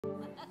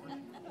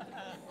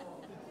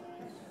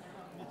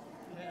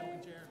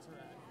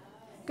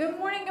Good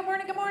morning, good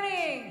morning, good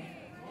morning.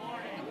 Good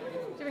morning.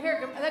 Did you ever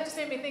hear? That just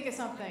made me think of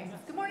something.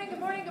 Good morning, good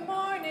morning, good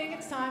morning.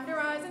 It's time to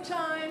rise and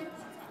shine.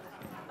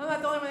 I'm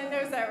not the only one that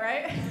knows that,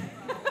 right?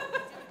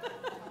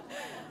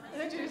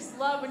 Don't you just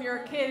love when you're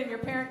a kid and your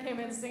parent came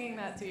in singing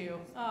that to you?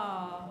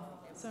 Oh,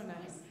 so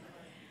nice.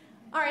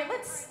 All right,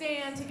 let's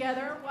stand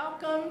together.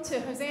 Welcome to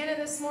Hosanna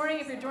this morning.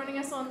 If you're joining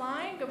us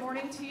online, good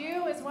morning to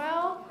you as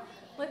well.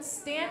 Let's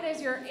stand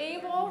as you're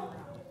able.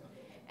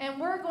 And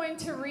we're going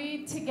to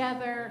read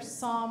together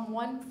Psalm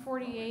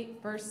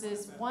 148,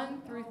 verses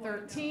 1 through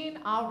 13.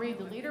 I'll read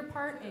the leader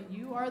part, and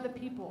you are the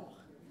people.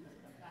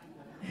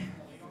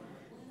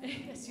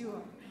 Yes, you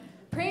are.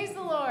 Praise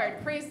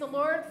the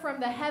Lord from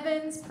the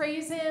heavens.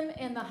 Praise him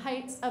in the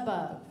heights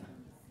above.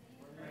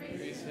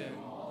 Praise him,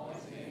 all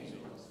his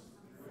angels.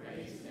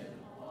 Praise him,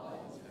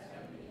 all his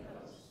heavenly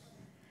hosts.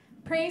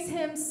 Praise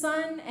him,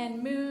 sun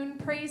and moon.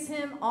 Praise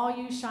him, all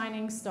you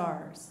shining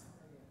stars.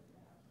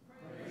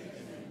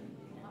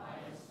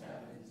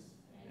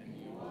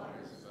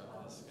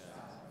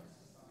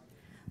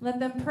 Let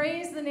them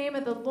praise the name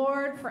of the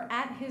Lord, for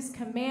at his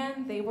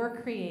command they were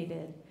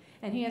created.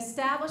 And he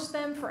established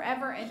them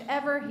forever and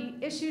ever. He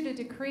issued a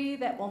decree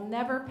that will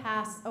never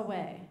pass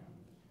away.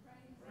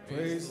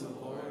 Praise the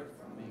Lord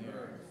from the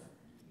earth,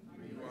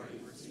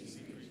 you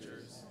sea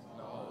creatures,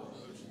 and all of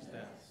the ocean's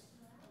depths,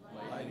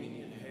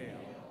 lightning and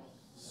hail,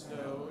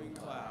 snow and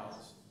clouds,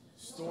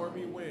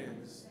 stormy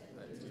winds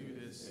that do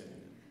this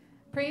thing.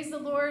 Praise the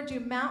Lord, you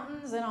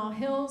mountains and all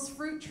hills,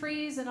 fruit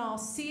trees and all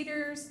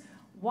cedars,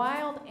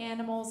 wild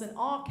animals and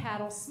all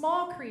cattle,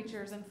 small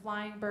creatures and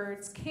flying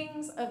birds,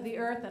 kings of the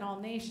earth and all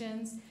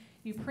nations,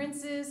 you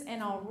princes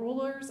and all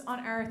rulers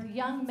on earth,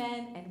 young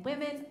men and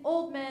women,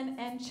 old men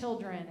and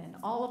children. And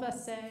all of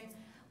us say,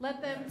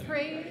 let them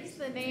praise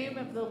the name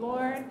of the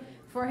Lord,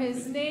 for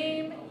his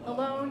name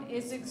alone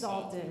is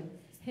exalted.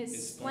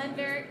 His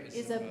splendor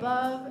is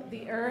above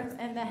the earth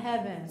and the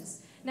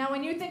heavens. Now,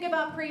 when you think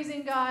about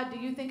praising God, do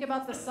you think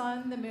about the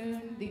sun, the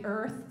moon, the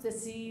earth, the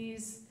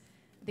seas,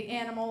 the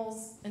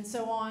animals, and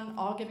so on,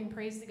 all giving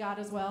praise to God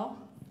as well?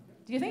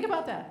 Do you think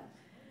about that?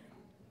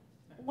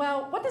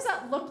 Well, what does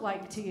that look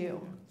like to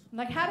you?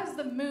 Like, how does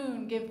the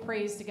moon give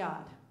praise to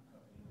God?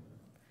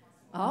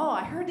 Oh,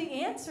 I heard the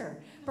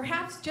answer.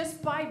 Perhaps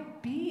just by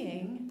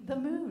being the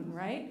moon,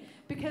 right?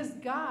 Because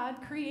God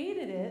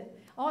created it.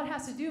 All it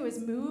has to do is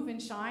move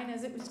and shine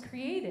as it was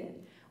created.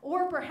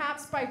 Or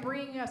perhaps by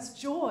bringing us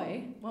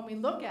joy when we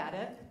look at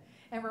it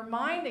and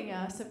reminding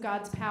us of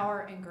God's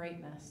power and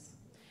greatness.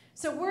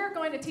 So we're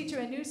going to teach you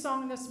a new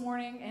song this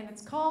morning, and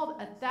it's called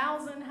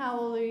 1,000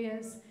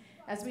 Hallelujahs,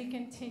 as we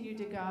continue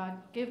to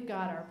give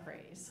God our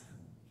praise.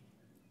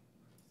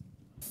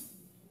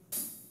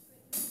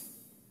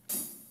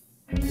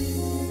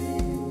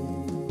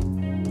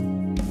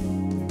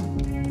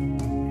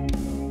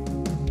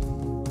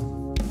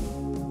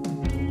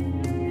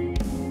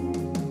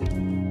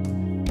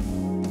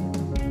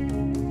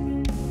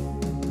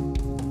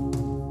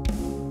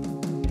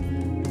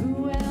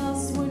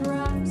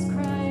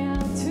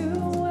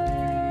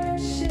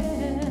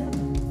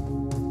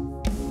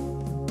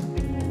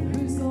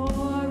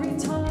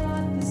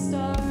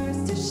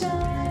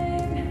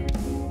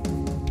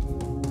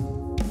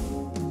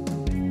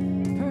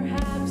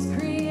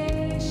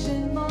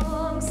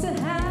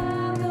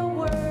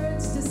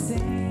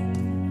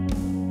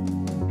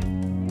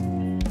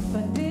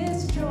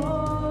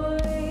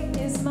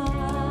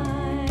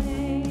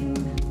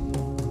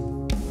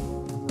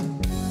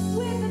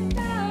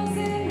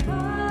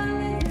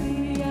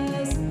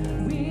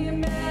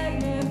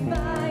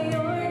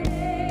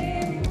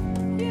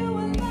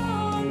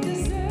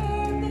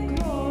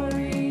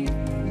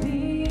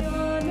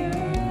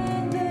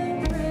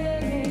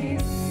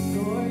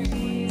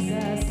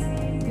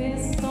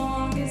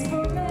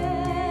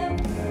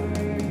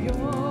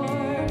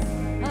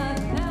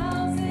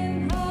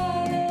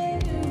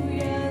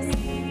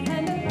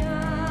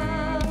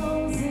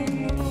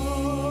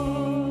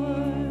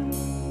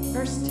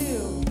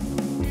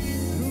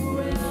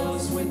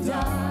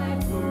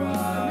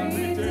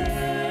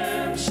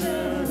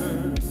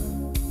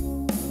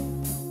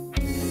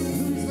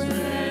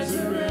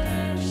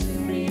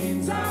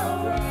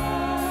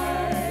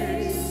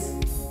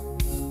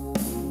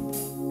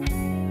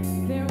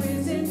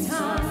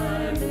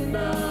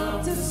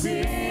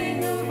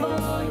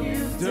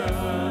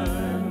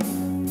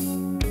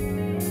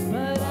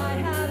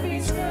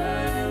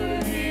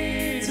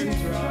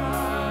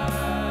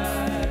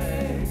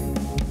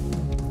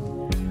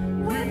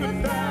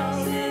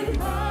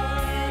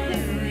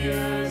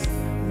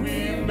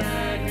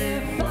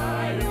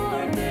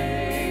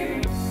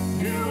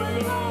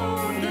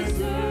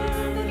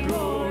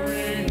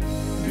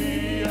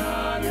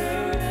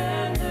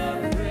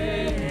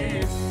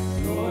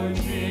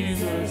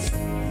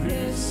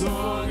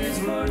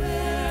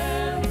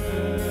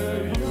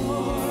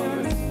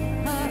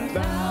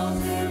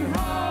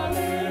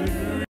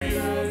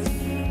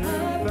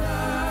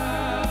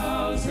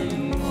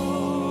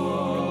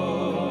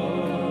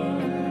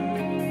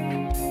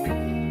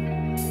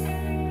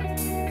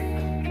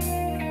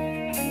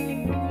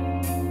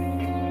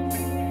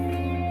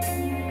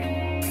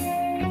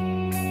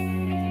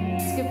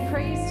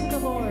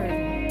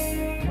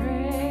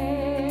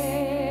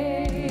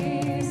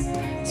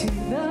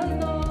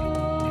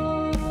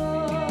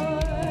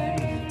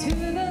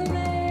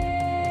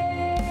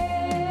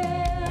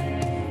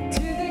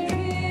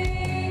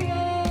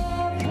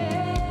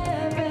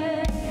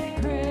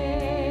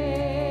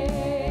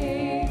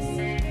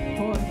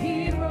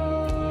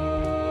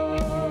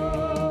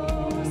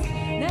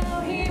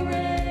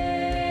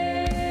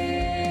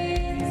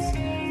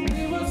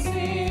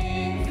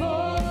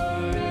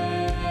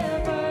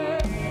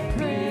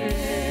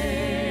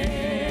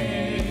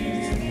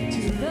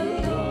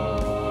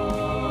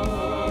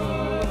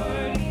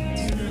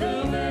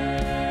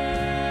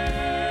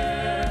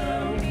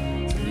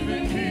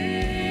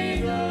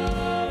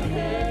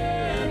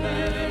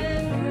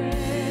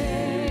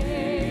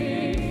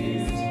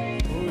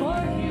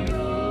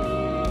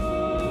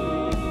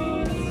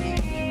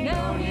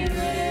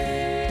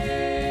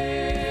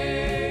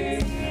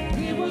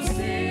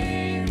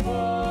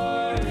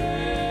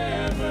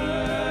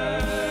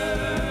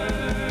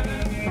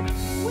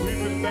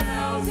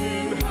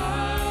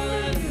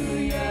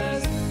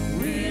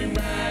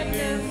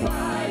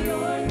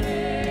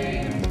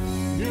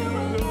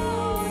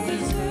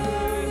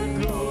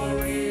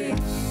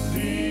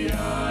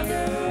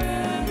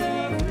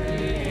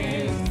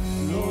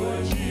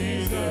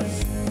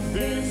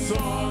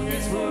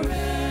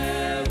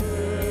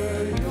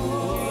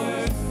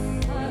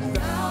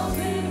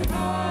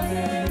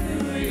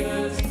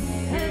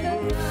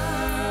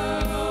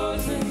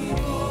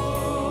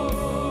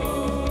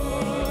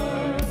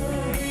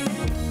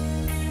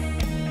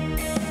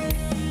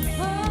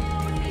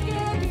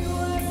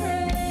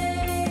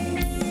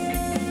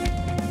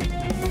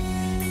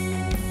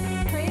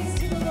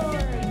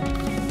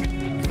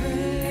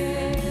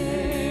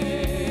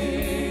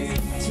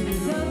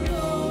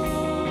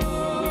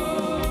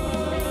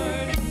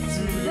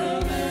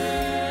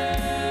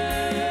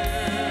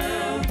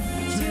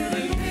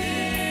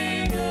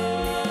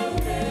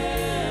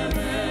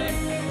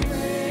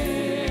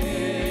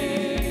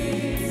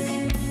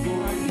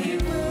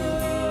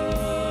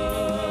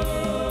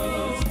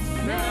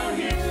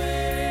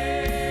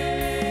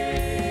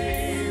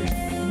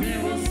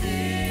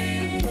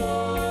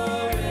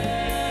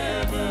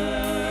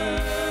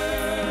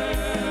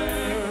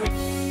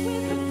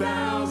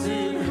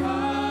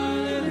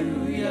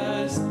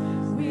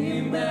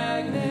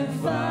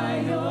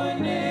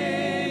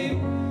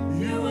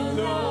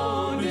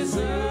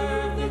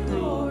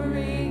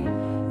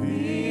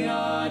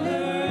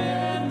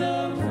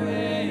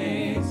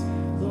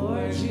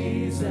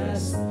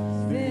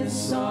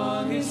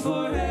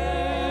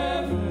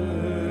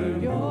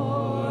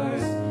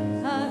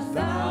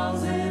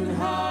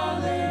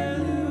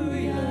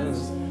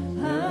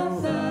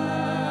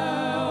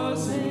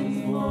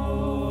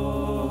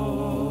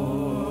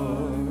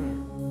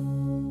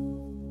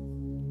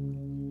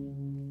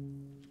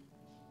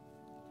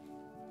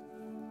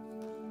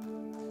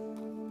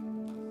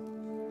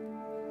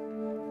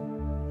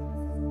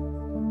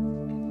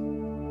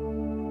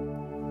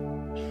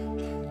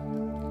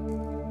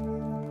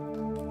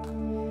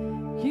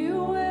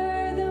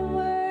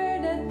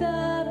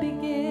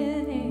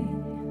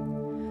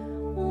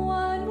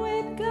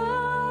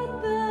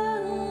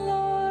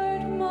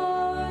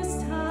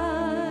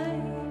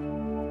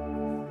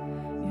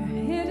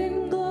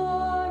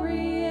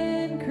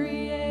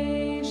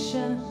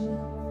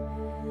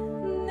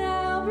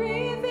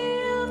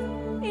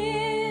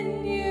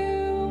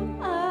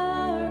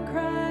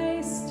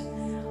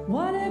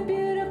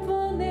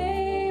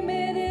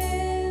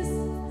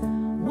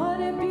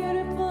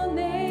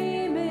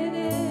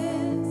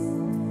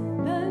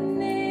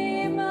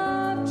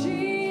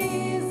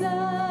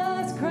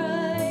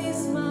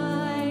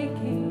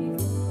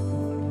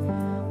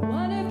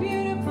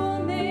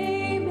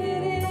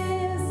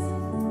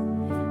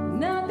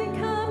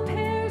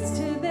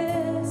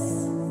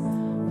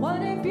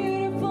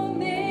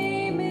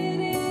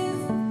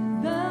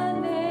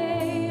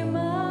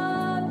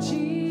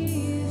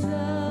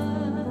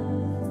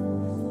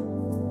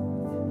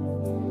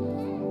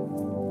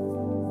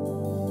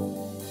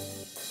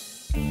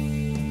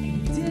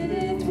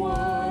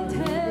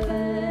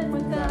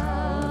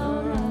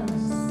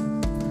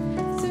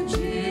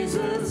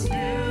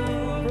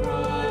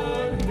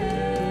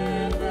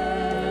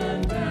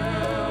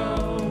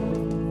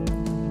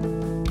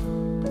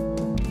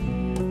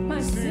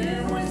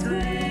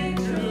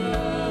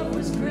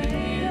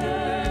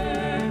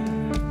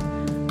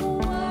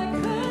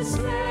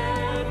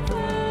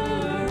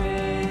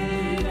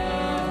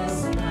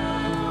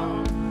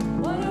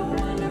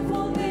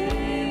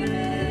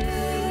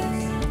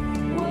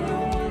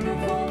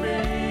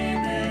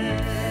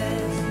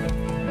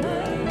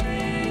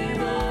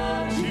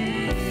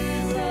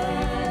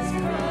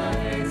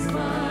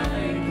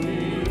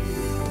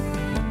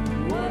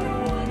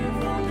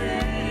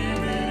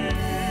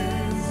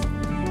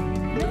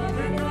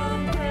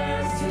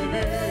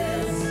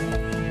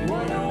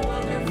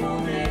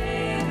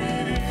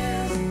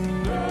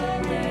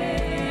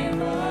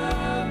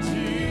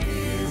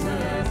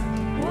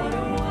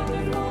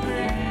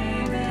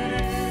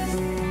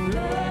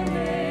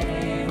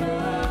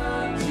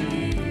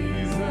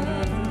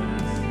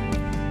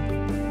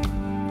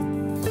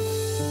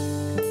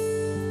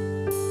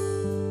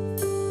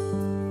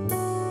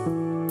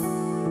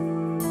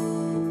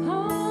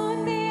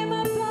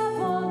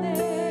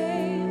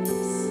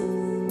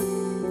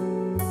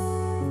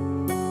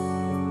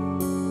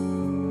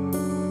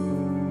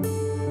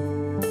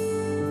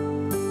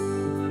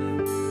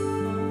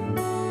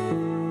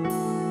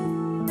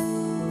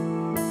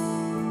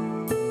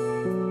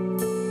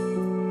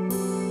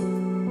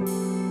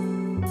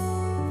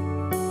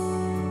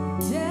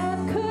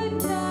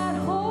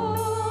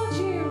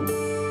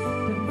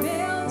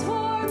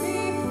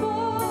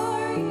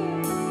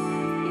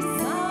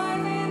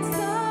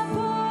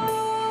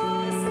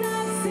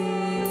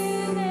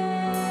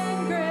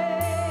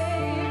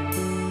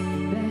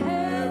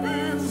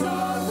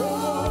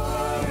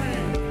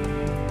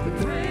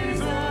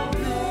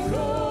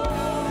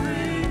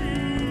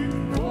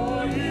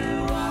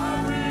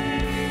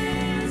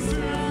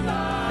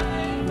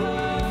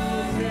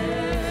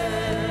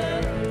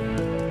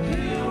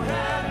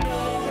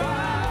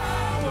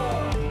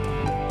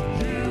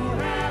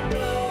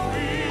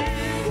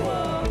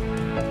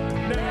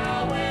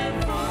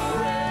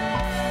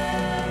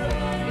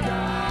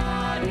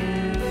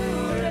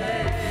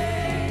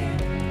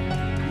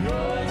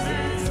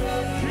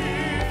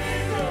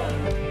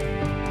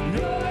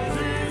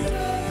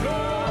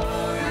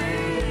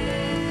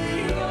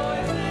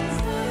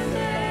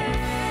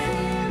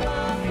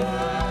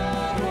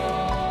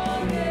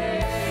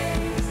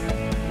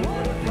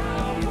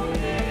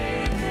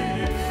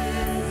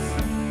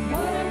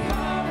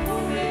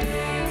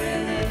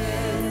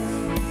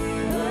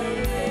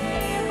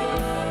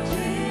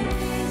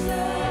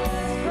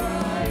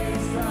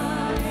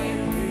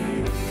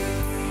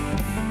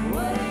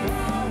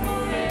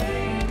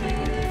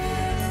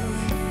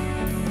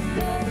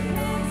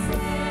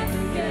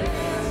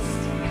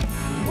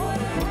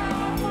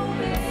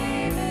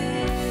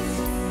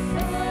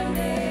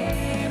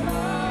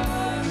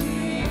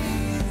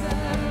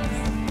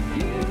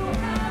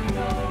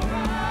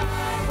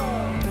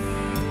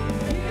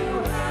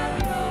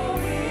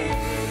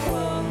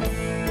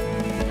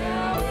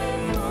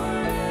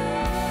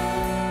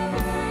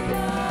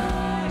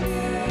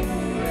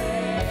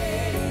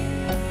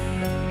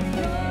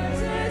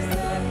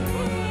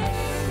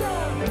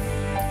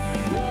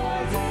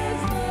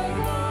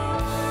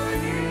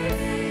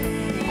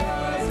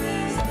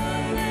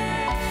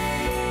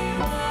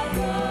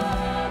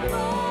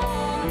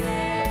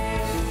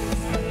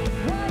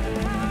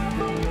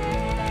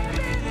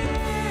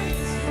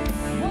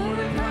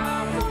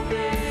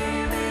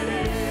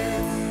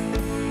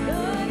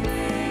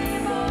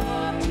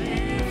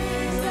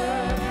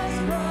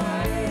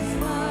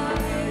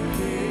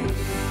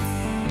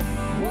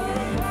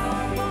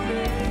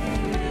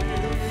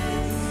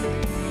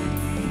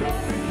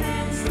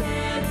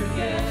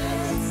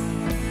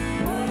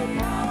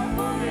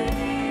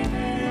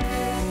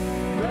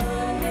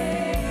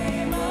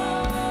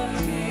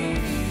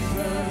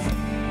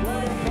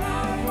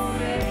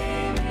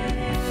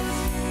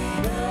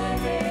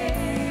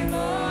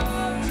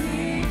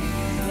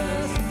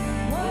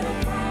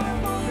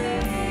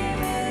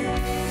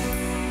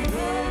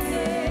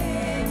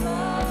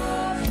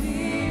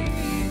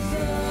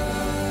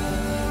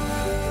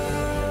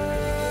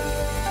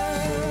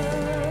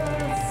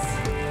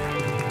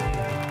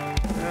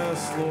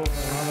 Yes, Lord.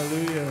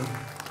 Hallelujah.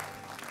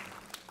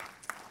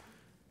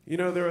 You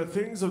know, there are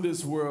things of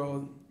this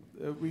world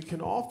that we can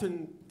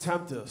often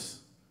tempt us.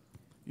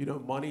 You know,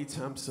 money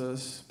tempts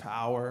us,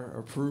 power,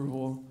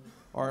 approval,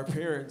 our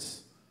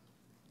appearance,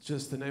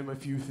 just to name a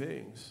few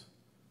things.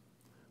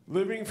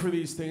 Living for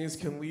these things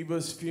can leave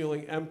us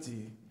feeling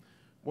empty.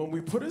 When we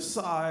put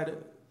aside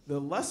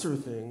the lesser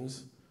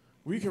things,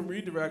 we can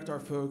redirect our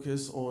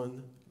focus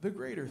on the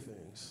greater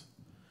things.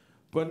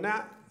 But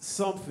not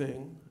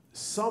something,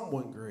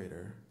 someone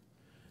greater.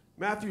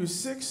 Matthew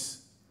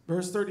 6,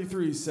 verse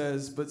 33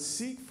 says, "But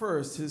seek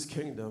first his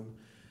kingdom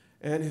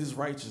and his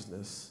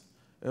righteousness,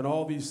 and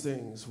all these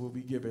things will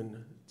be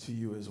given to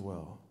you as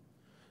well."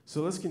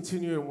 So let's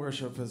continue in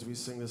worship as we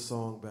sing this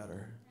song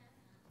better.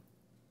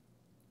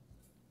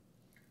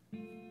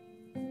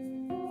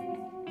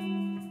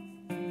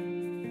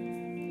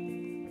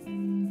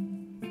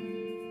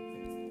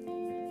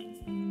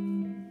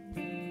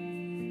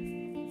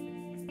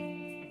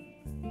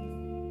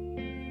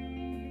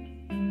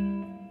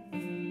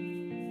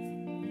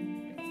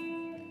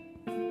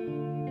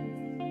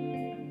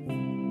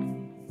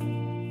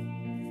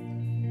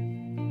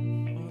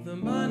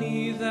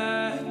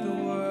 That the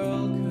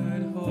world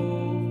could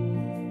hold,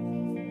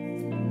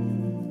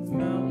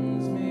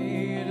 mountains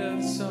made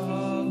of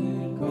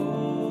solid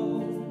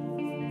gold,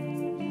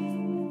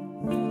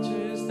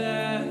 riches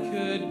that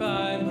could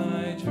buy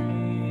my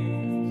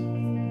dreams.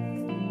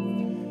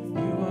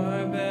 You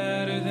are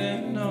better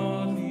than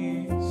all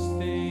these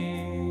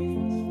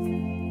things.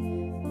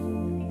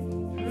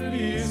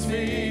 Prettiest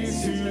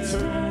face to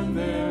turn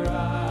their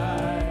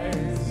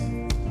eyes,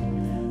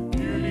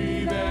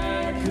 beauty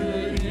that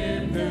could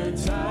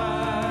hypnotize,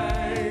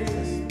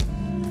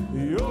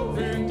 the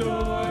open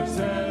doors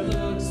that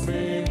looks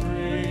may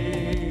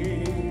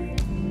bring.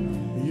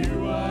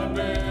 You are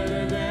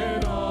better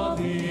than all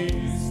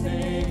these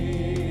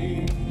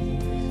things.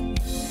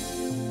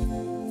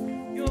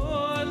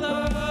 Your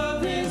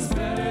love is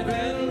better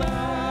than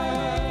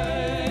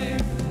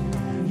life.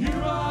 You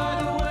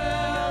are the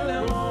well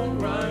that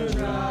won't run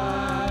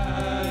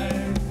dry.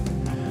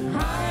 I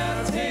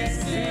have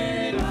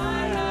tasted,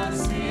 I have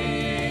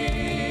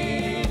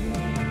seen.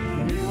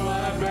 You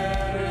are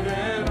better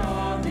than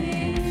all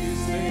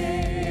these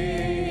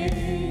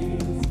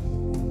things.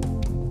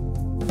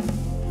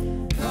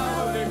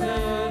 Power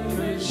that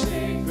could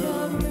shake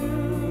the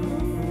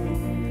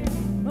moon,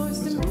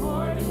 most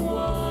important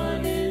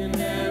one in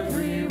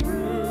every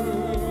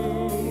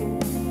room,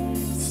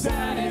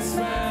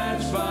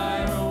 satisfied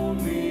by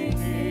only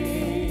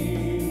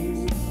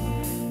these.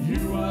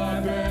 You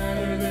are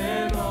better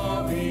than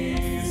all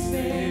these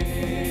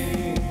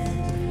things.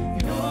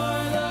 Your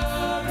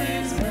love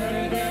is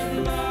better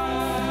than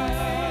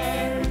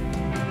life.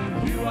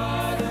 You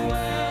are the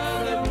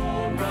well that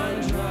won't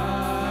run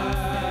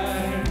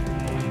dry.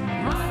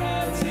 I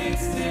have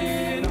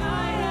tasted, I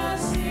have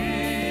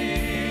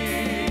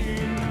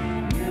seen.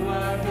 You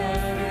are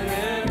better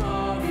than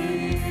all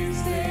these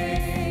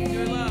things.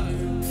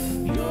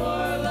 Your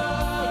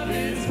love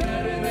is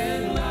better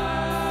than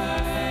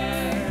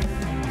life.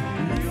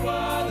 You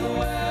are the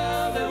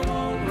well that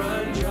won't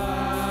run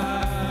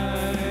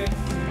dry.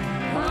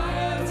 I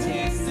have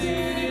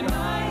tasted and I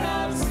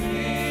have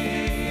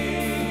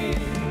seen.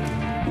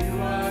 You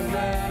are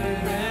better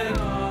than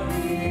all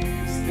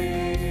these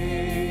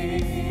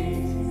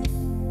things.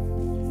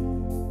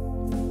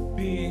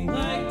 Being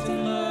liked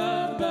and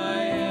loved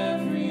by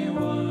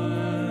everyone,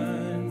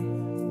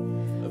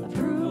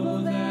 approval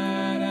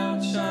that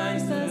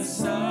outshines the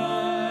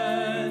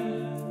sun,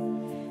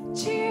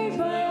 cheered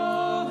by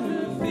all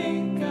who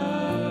think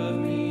of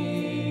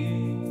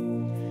me.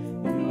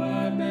 You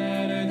are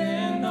better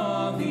than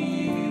all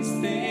these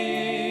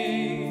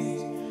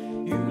things.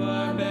 You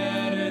are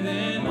better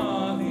than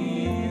all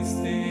these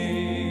things.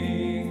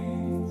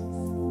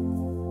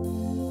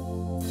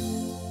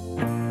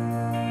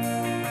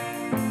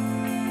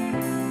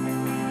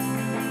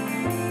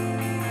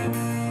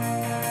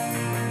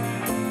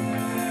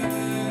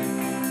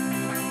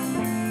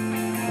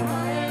 I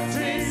have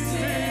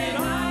tasted,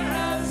 I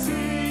have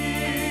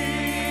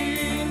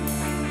seen.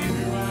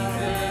 You are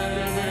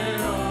better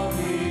than all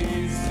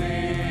these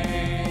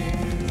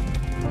things.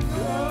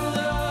 Your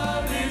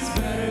love is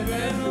better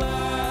than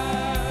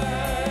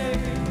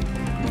life.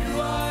 You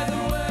are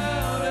the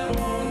well that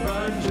won't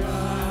run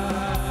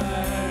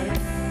dry.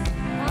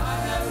 I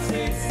have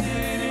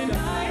tasted and I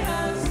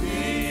have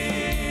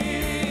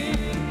seen.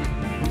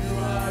 You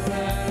are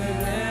better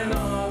than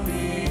all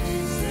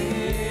these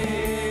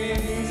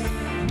things.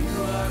 You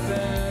are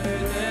better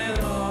than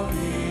all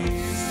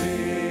these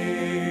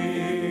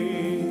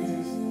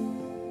things.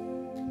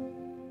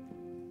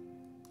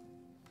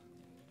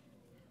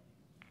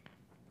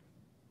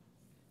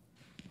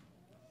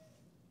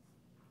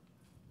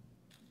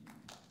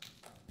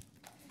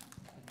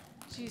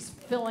 She's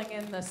filling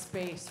in the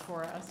space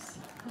for us.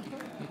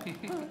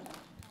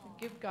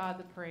 Give God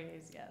the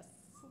praise, yes.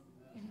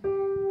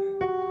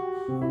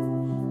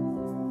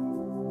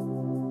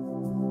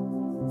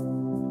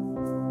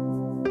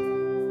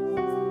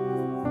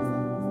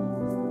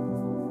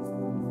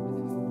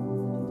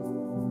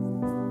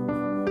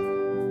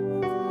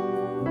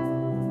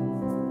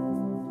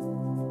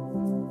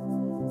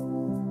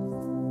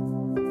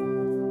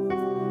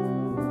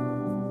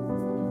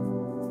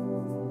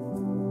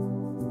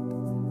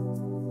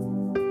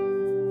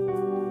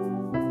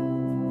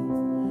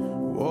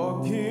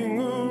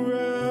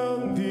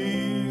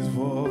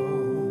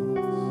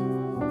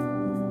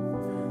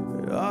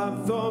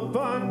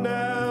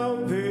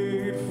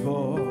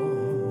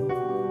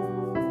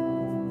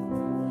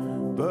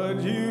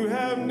 but you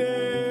have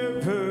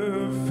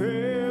never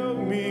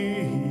failed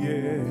me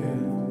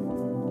yet.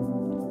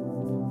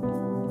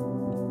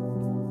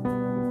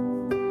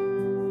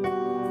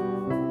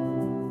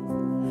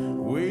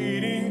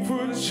 Waiting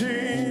for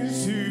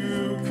change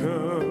to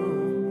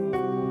come,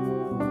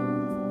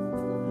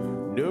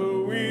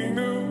 knowing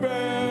the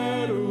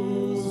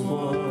battle's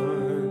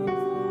won,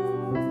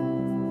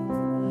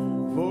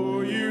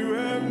 for you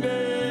have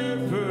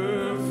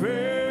never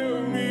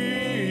failed me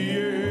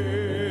yet.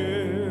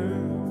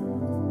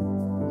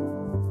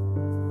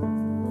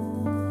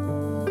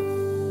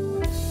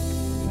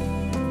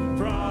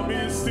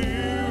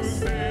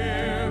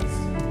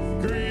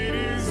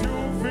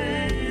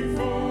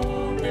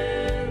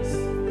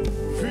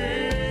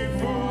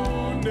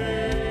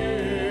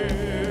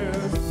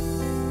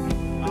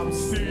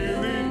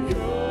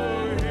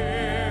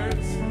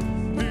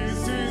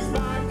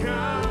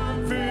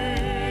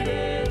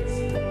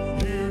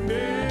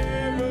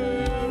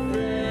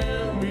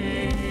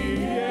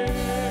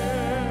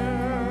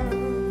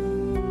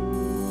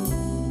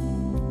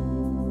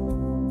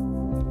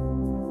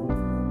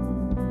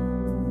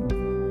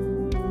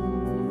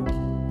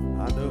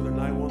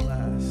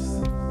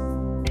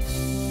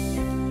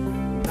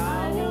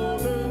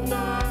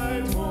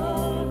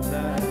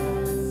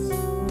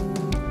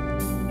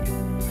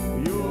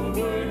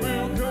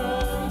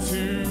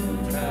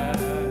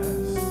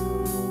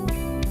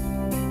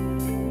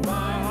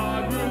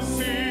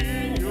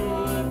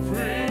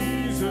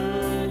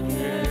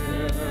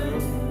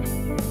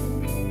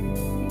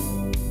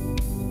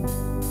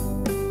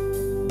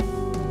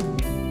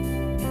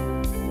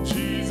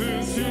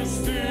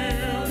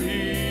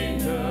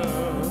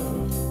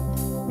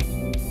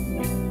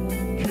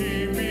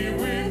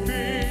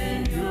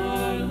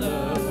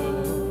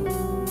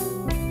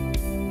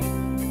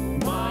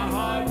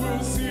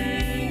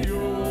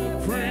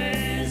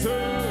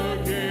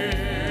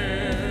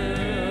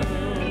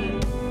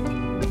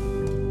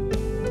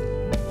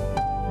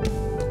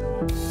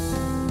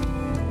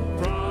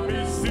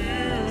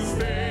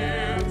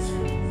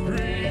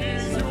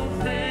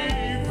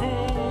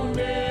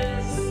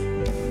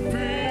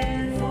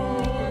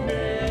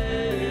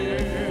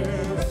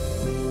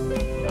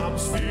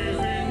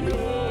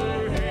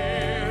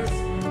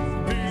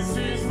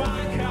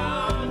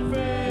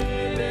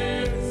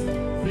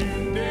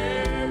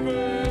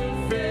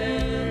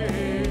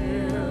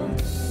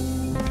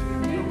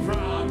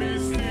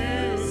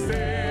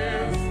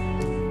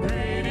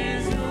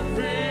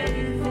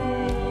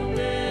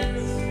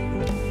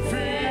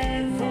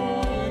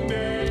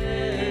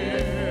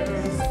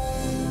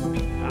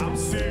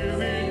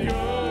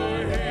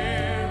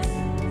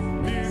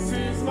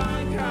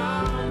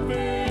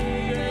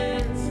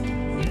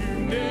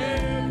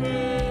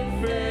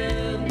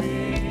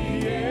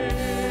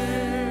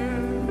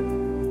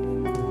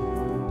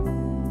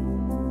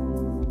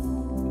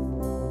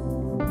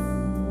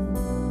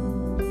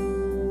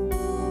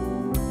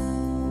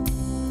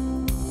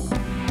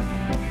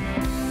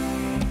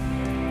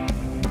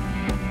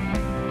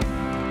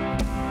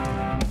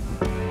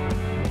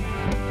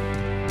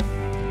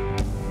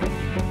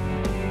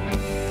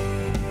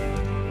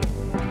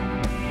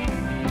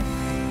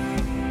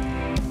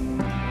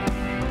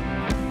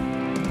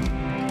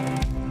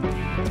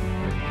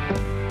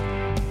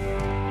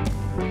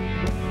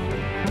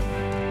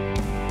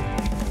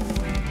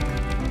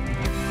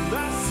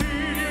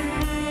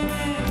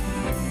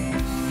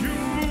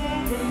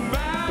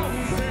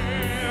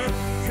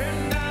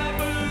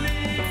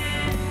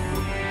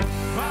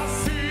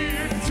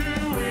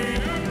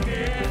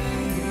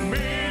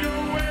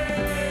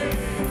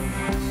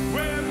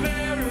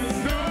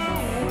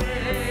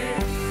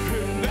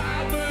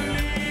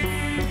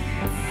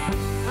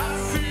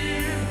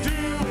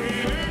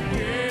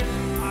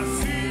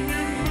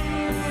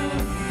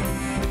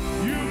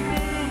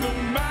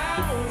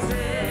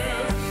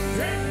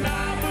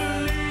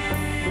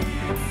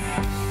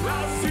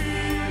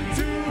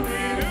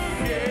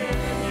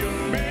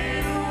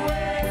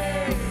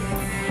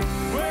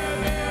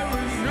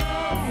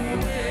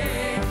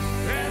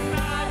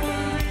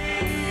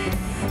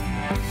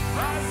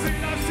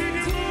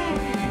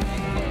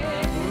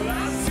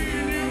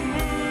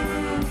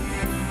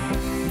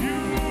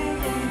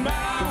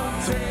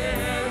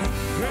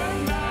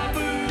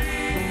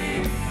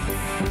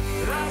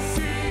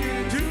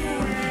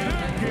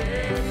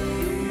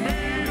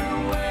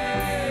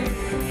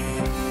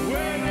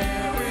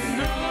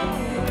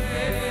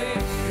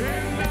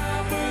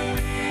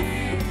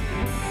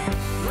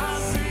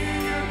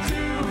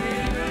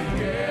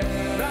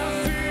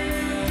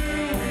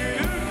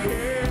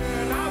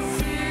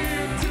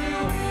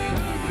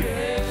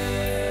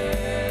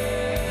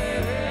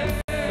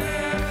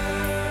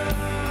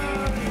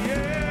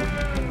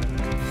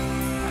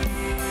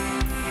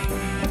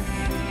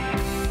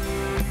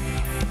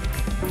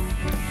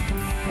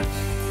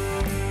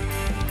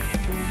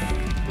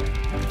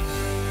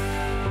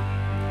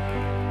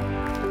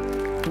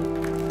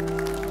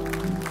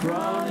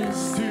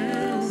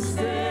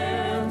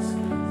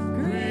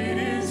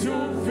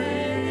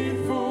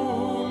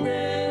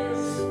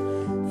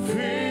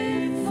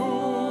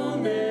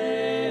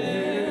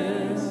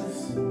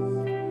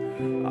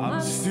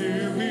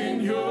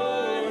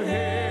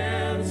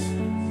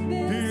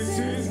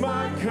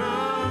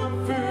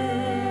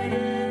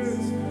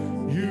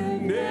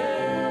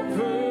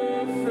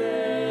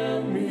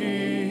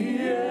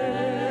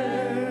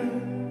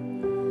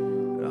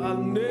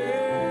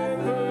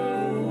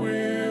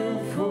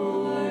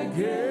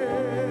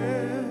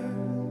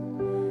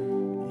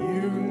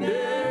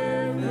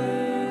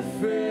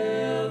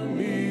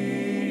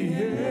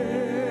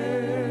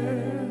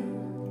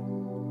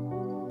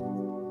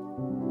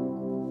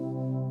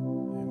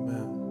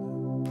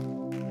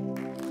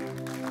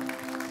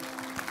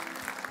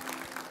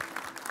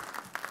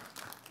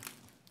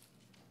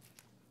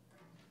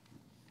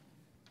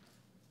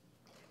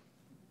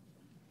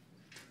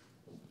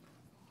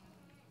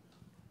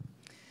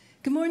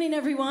 Good morning,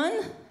 everyone.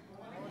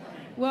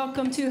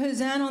 Welcome to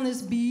Hosanna on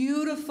this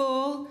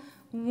beautiful,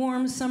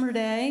 warm summer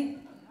day.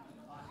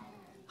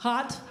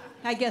 Hot?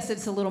 I guess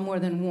it's a little more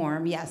than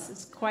warm. Yes,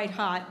 it's quite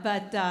hot,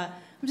 but I'm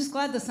just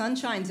glad the sun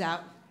shines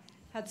out.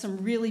 Had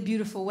some really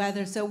beautiful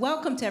weather. So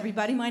welcome to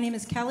everybody. My name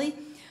is Kelly.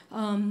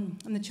 I'm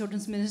the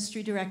Children's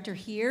Ministry Director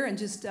here, and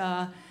just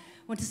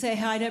want to say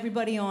hi to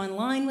everybody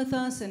online with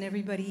us and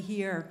everybody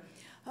here.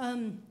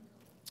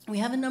 We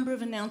have a number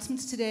of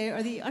announcements today.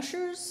 Are the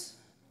ushers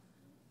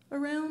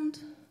around?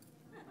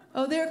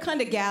 Oh, they're kind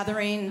of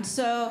gathering,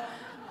 so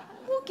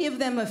we'll give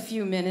them a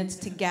few minutes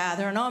to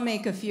gather, and I'll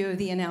make a few of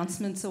the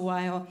announcements a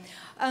while.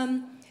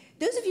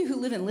 Those of you who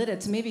live in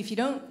Lidditz, maybe if you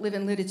don't live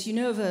in Lidditz, you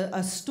know of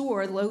a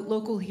store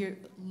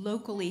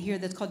locally here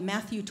that's called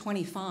Matthew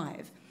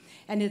 25.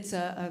 And it's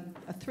a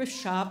thrift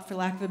shop, for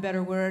lack of a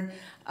better word,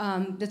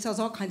 that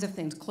sells all kinds of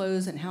things,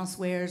 clothes and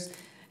housewares.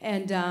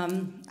 And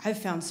I've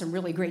found some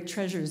really great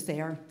treasures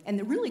there. And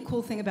the really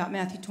cool thing about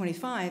Matthew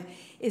 25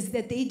 is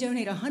that they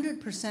donate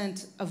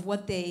 100% of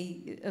what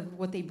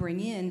they bring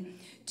in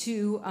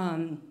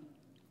to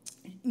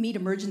meet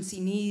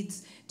emergency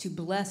needs, to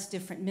bless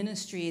different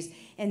ministries.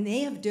 And they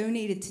have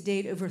donated to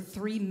date over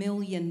 $3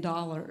 million,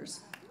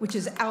 which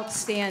is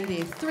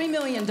outstanding. $3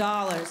 million.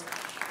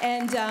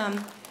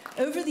 And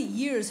over the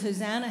years,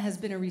 Hosanna has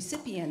been a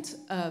recipient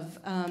of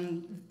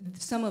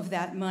some of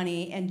that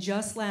money, and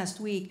just last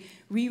week,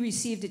 we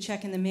received a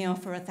check in the mail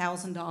for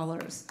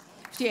 $1,000.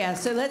 Yeah,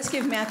 so let's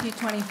give Matthew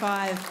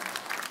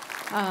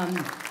 25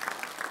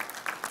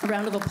 a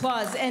round of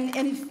applause. And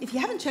if you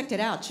haven't checked it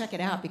out, check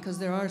it out, because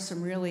there are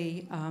some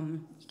really,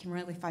 you can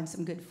really find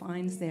some good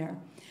finds there.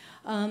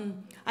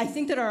 I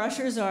think that our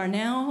ushers are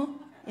now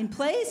in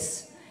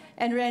place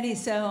and ready,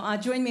 so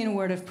join me in a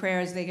word of prayer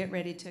as they get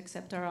ready to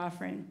accept our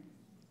offering.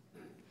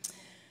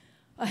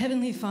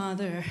 Heavenly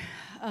Father,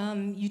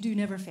 you do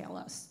never fail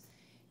us.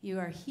 You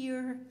are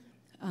here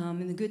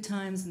in the good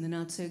times and the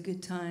not so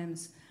good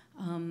times,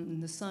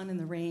 in the sun and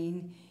the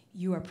rain.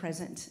 You are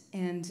present.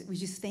 And we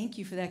just thank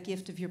you for that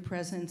gift of your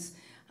presence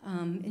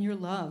and your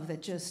love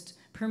that just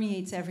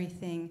permeates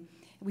everything.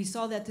 We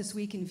saw that this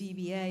week in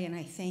VBA, and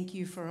I thank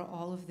you for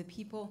all of the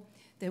people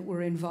that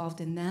were involved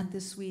in that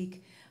this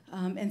week,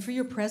 and for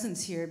your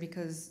presence here,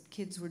 because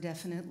kids were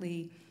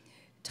definitely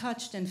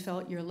touched and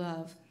felt your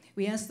love.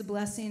 We ask the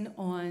blessing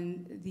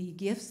on the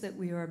gifts that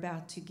we are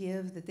about to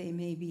give, that they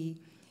may be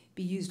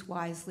used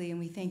wisely, and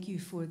we thank you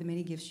for the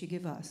many gifts you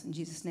give us. In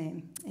Jesus'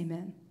 name,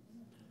 amen.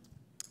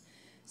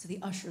 So the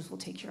ushers will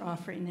take your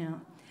offering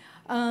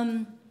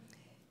now.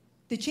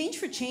 The Change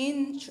for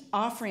Change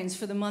offerings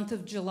for the month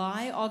of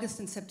July, August,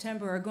 and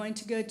September are going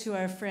to go to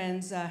our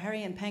friends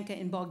Harry and Panka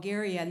in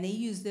Bulgaria, and they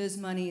use those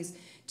monies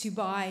to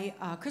buy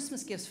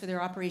Christmas gifts for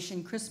their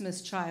Operation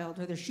Christmas Child,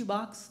 or their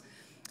shoebox.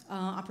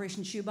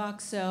 Operation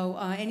Shoebox. So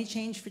any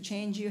change for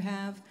change you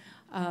have,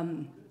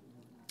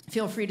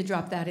 feel free to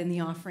drop that in the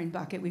offering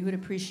bucket. We would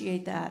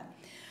appreciate that.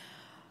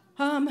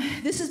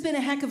 This has been a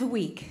heck of a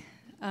week.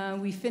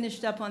 We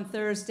finished up on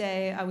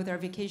Thursday with our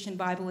Vacation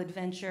Bible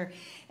Adventure,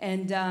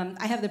 and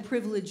I have the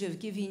privilege of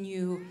giving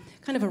you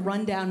kind of a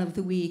rundown of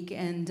the week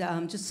and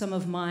just some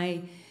of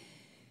my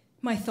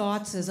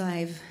thoughts as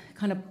I've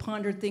kind of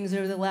pondered things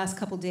over the last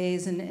couple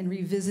days and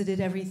revisited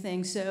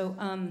everything. So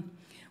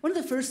one of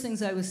the first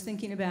things I was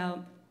thinking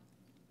about,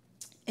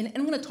 and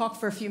I'm going to talk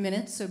for a few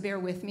minutes, so bear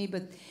with me,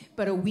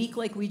 but a week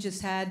like we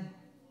just had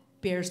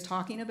bears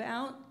talking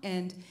about,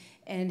 and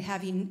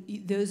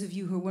having those of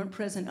you who weren't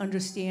present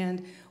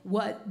understand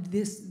what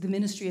the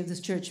ministry of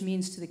this church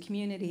means to the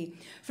community.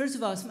 First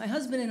of all, so my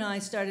husband and I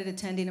started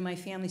attending, and my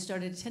family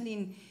started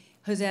attending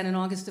Hosanna in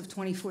August of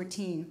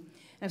 2014. And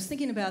I was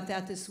thinking about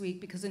that this week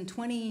because I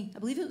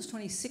believe it was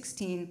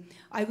 2016,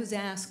 I was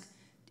asked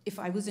if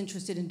I was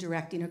interested in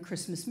directing a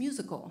Christmas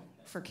musical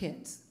for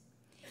kids.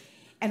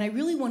 And I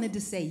really wanted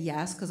to say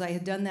yes, because I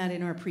had done that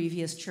in our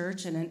previous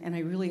church, and I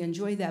really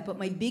enjoyed that. But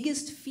my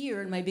biggest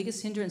fear and my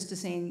biggest hindrance to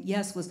saying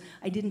yes was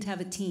I didn't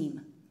have a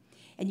team.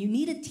 And you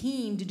need a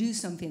team to do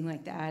something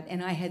like that.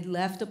 And I had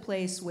left a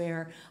place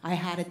where I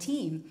had a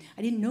team.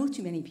 I didn't know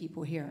too many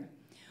people here.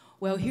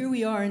 Well, here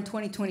we are in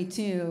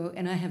 2022,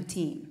 and I have a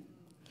team.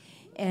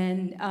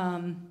 And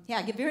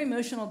I get very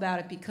emotional about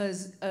it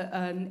because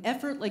an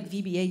effort like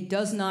VBA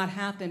does not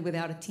happen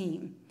without a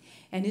team.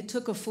 And it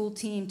took a full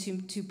team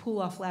to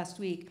pull off last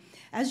week.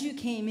 As you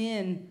came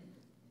in,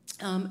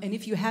 and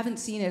if you haven't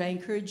seen it, I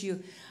encourage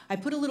you, I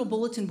put a little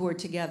bulletin board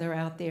together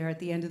out there at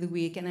the end of the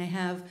week, and I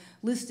have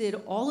listed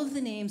all of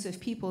the names of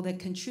people that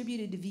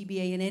contributed to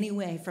VBA in any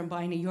way, from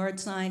buying a yard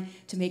sign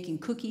to making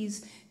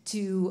cookies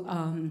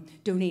to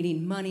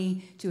donating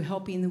money to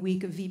helping the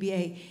week of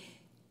VBA.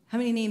 How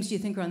many names do you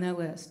think are on that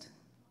list?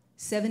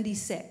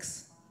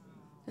 76.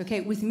 Okay,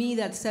 with me,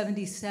 that's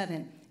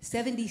 77.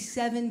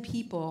 77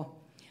 people.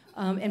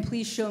 And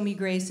please show me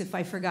grace if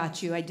I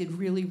forgot you. I did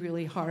really,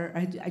 really hard.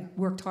 I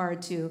worked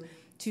hard to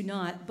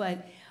not.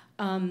 But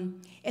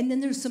and then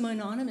there's some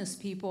anonymous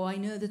people. I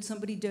know that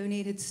somebody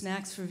donated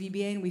snacks for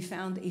VBA, and we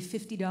found a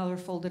 $50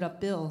 folded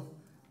up bill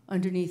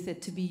underneath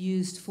it to be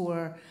used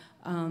for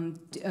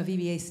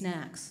VBA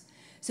snacks.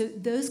 So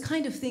those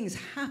kind of things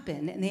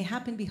happen, and they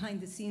happen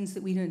behind the scenes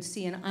that we don't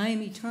see. And I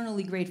am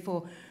eternally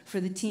grateful for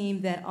the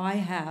team that I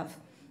have.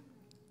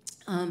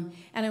 And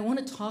I want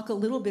to talk a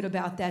little bit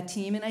about that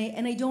team.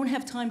 And I don't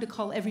have time to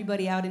call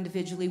everybody out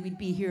individually. We'd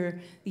be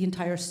here the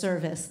entire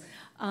service.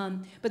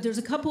 But there's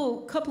a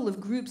couple of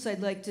groups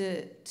I'd like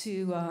to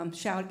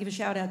give a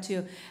shout out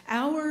to.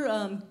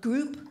 Our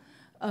group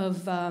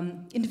of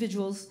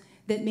individuals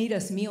that made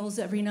us meals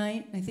every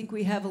night. I think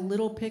we have a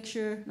little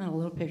picture, not a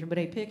little picture, but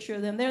a picture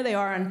of them. There they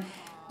are, and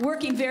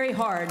working very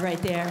hard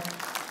right there.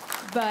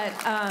 But,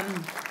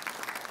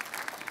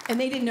 and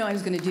they didn't know I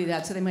was going to do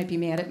that, so they might be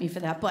mad at me for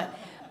that. But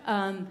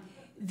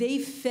they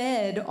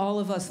fed all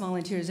of us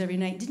volunteers every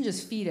night. Didn't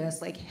just feed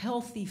us, like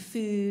healthy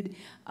food.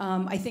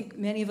 I think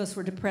many of us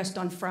were depressed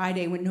on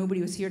Friday when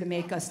nobody was here to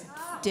make us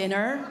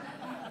dinner.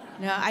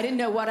 Now, I didn't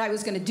know what I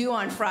was going to do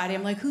on Friday.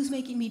 I'm like, who's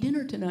making me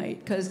dinner tonight?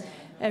 Because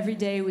every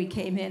day we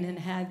came in and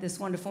had this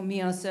wonderful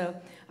meal, so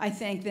I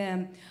thank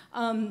them.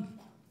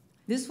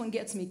 This one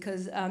gets me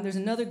because there's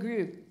another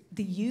group,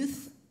 the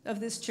youth of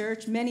this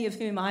church, many of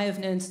whom I have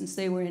known since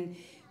they were in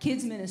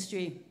kids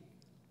ministry.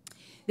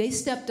 They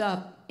stepped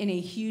up in a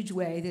huge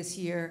way this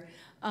year.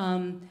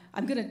 I'm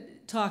going to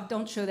talk,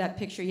 don't show that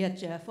picture yet,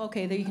 Jeff.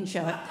 Okay, there you can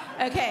show it.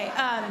 Okay,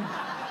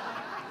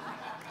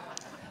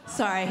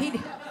 sorry.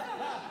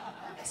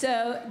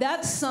 So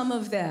that's some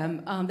of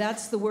them.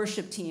 That's the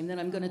worship team that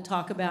I'm going to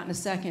talk about in a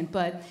second.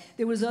 But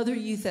there was other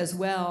youth as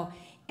well.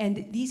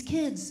 And these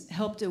kids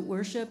helped at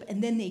worship,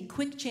 and then they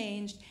quick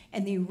changed,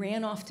 and they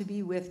ran off to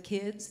be with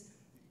kids.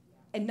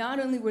 And not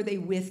only were they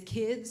with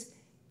kids,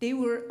 they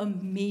were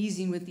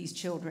amazing with these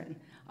children.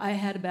 I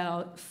had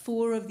about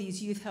 4 of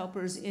these youth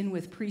helpers in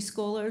with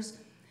preschoolers.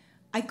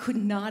 I could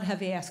not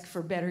have asked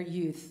for better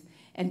youth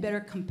and better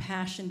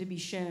compassion to be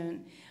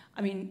shown.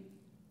 I mean,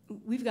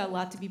 we've got a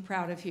lot to be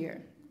proud of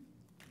here.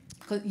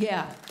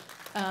 Yeah.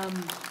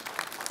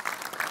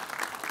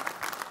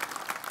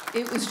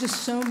 It was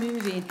just so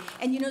moving.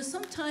 And you know,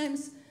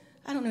 sometimes,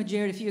 I don't know,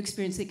 Jared, if you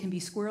experience it, can be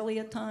squirrely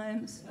at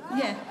times.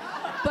 Yeah.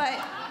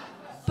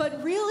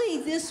 But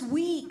really, this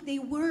week, they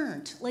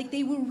weren't. Like,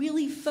 they were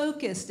really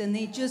focused, and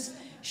they just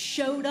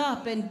showed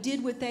up and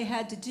did what they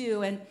had to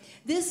do. And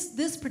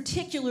this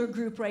particular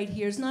group right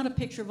here is not a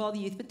picture of all the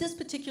youth, but this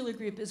particular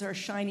group is our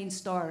shining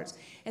stars.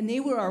 And they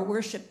were our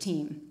worship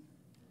team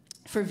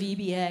for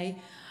VBA.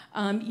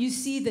 You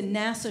see the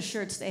NASA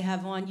shirts they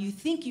have on. You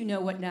think you know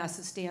what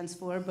NASA stands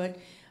for, but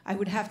I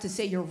would have to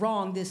say you're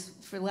wrong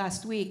for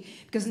last week,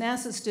 because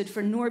NASA stood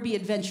for Norby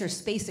Adventure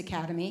Space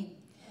Academy.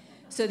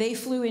 So they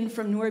flew in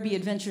from Norby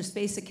Adventure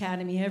Space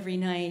Academy every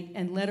night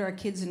and led our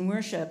kids in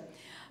worship.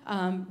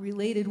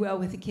 Related well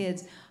with the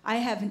kids. I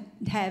have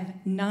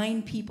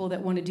 9 people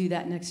that want to do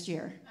that next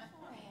year.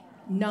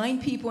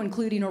 9 people,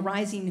 including a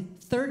rising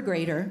 3rd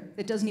grader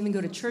that doesn't even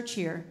go to church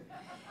here,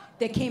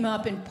 that came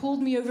up and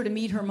pulled me over to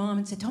meet her mom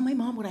and said, tell my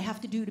mom what I have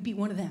to do to be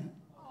one of them.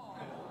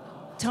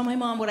 Tell my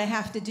mom what I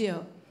have to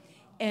do.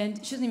 And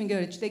she doesn't even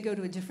go to, they go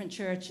to a different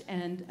church.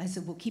 And I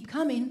said, well, keep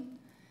coming.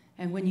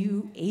 And when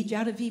you age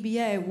out of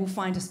VBA, we'll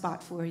find a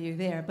spot for you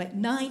there. But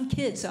 9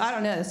 kids, so I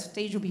don't know, the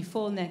stage will be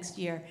full next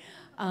year.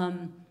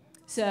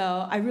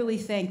 So I really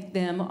thank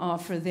them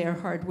for their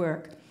hard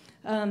work.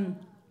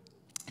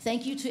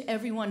 Thank you to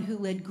everyone who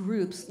led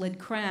groups, led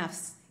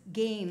crafts,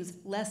 games,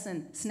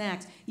 lesson,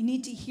 snacks. You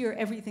need to hear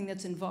everything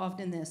that's involved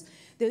in this.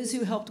 Those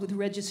who helped with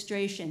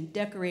registration,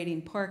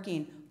 decorating,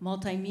 parking,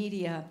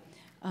 multimedia.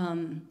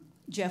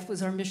 Jeff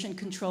was our mission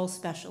control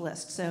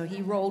specialist, so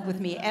he rolled with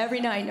me every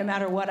night, no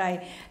matter what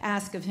I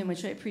asked of him,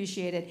 which I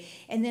appreciated.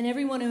 And then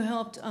everyone who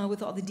helped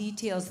with all the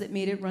details that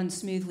made it run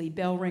smoothly,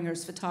 bell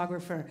ringers,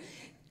 photographer,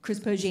 Chris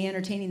Pogier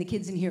entertaining the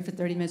kids in here for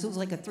 30 minutes. It was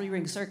like a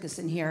 3-ring circus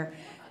in here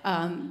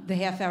the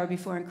half hour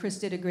before, and Chris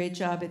did a great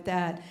job at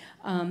that.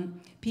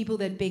 People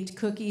that baked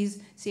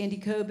cookies, Sandy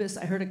Kobus,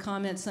 I heard a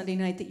comment Sunday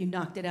night that you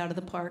knocked it out of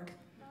the park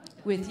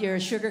with your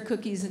sugar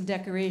cookies and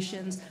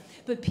decorations.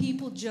 But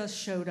people just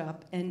showed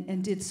up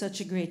and did such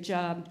a great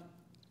job.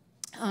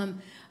 I'd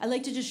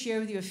like to just share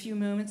with you a few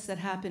moments that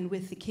happened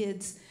with the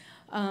kids.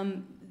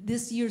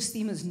 This year's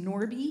theme is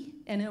Norbe,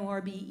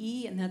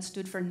 N-O-R-B-E, and that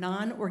stood for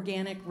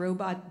Non-Organic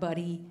Robot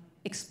Buddy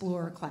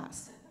Explorer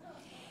Class.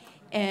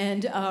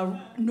 And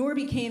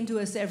Norby came to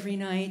us every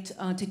night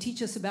to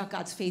teach us about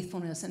God's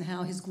faithfulness and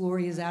how his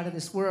glory is out of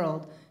this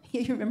world.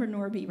 You remember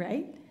Norby,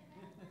 right?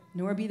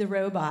 Norby the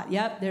robot.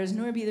 Yep, there's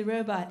Norby the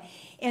robot.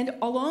 And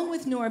along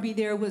with Norby,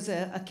 there was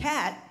a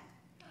cat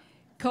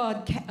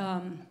called,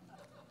 I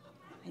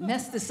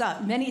messed this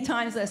up many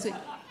times last week,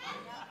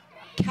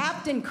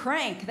 Captain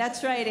Crank.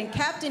 That's right. And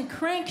Captain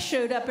Crank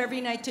showed up every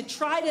night to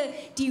try to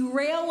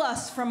derail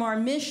us from our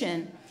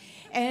mission.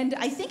 And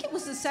I think it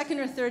was the 2nd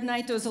or 3rd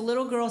night, there was a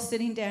little girl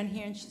sitting down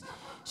here, and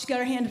she got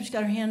her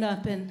hand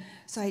up, and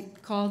so I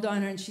called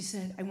on her, and she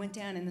said, I went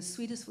down in the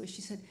sweetest voice,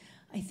 she said,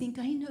 I think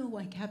I know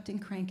why Captain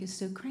Crank is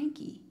so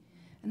cranky.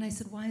 And I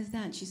said, why is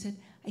that? And she said,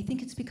 I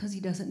think it's because he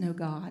doesn't know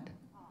God.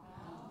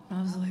 And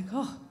I was like,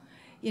 oh.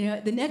 You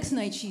know, the next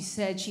night she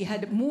said she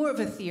had more of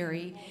a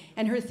theory,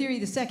 and her theory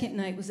the second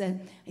night was that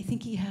I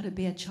think he had a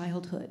bad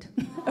childhood.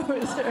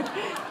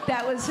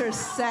 That was her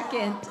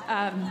second.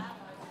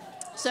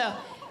 So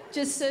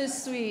just so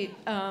sweet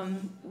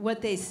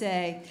what they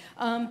say.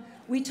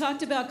 We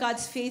talked about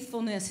God's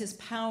faithfulness, his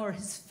power,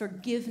 his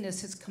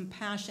forgiveness, his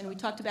compassion. We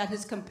talked about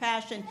his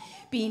compassion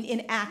being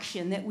in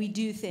action, that we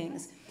do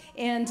things.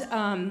 And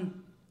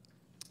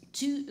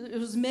there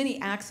was many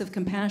acts of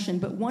compassion,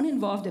 but one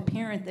involved a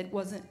parent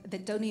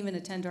that don't even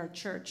attend our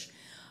church.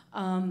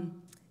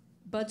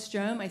 Bud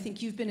Strom, I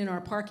think you've been in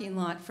our parking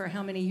lot for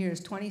how many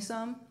years?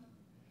 20-some?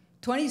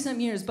 20-some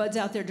years, Bud's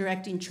out there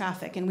directing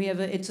traffic, and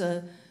it's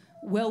a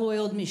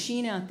well-oiled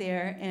machine out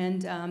there,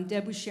 and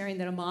Deb was sharing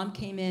that a mom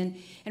came in,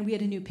 and we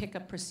had a new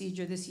pickup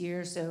procedure this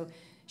year, so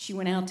she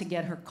went out to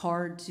get her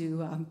card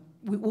to,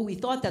 we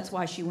thought that's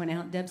why she went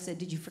out. Deb said,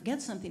 did you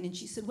forget something? And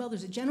she said, well,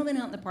 there's a gentleman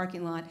out in the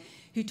parking lot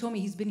who told me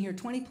he's been here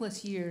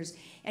 20-plus years,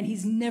 and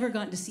he's never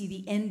gotten to see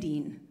the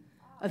ending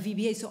of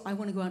VBA, so I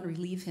want to go out and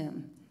relieve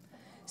him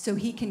so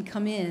he can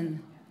come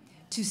in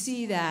to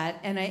see that.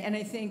 And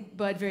I think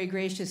Bud very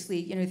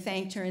graciously,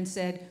 thanked her and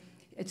said,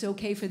 it's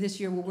okay for this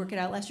year, we'll work it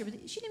out. Last year,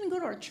 but she didn't even go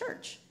to our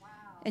church. Wow.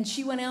 And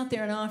she went out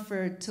there and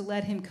offered to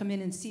let him come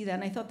in and see that.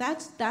 And I thought,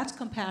 that's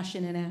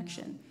compassion in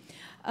action.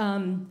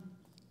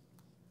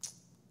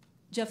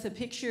 Jeff, the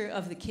picture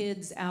of the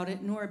kids out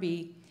at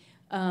Norby,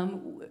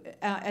 and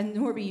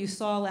Norby you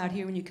saw out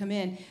here when you come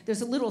in,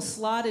 there's a little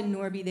slot in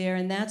Norby there,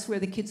 and that's where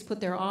the kids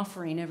put their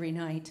offering every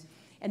night.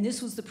 And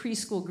this was the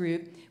preschool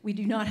group. We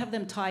do not have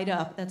them tied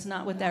up. That's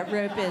not what that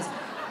rope is.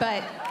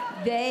 But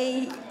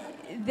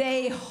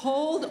they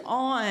hold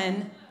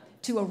on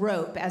to a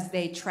rope as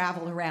they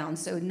travel around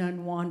so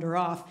none wander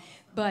off.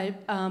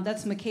 But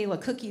that's Michaela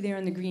Cookie there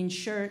in the green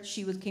shirt.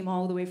 She came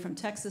all the way from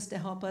Texas to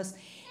help us.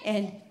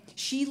 And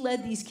she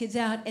led these kids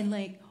out,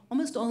 and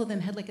almost all of them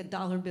had a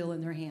dollar bill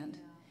in their hand.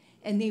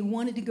 And they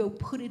wanted to go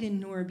put it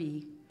in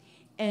Norby.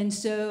 And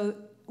so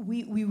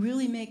we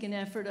really make an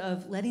effort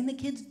of letting the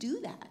kids do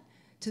that,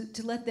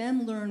 to let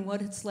them learn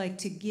what it's like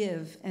to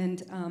give, and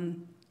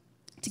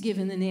to give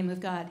in the name of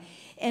God.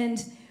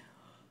 And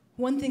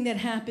one thing that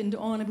happened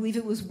on, I believe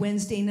it was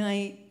Wednesday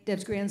night,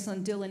 Deb's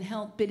grandson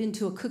Dylan bit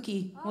into a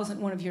cookie.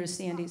 Wasn't one of yours,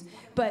 Sandy's,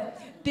 but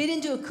bit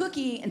into a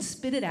cookie and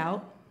spit it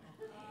out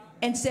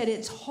and said,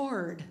 it's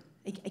hard.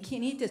 I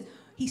can't eat this.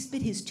 He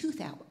spit his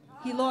tooth out.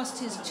 He lost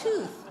his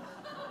tooth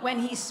when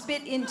he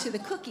spit into the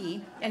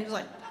cookie, and he was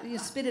like, you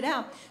spit it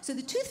out. So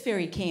the tooth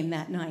fairy came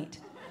that night.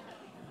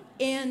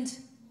 And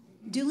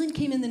Dylan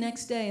came in the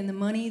next day, and the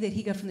money that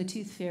he got from the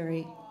tooth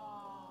fairy,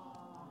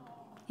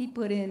 he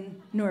put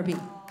in Norby.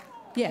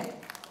 Yeah.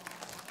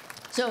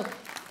 So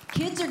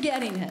kids are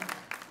getting it.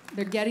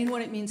 They're getting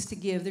what it means to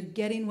give. They're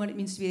getting what it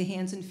means to be the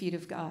hands and feet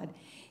of God.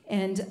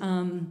 And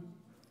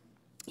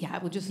I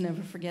will just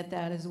never forget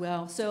that as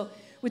well. So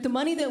with the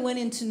money that went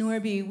into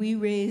Norby, we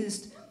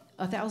raised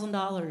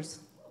 $1,000.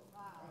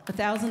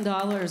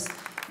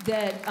 $1,000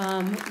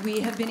 that we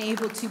have been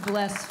able to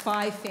bless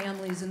 5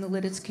 families in the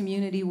Lidditz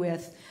community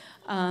with.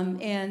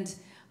 And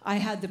I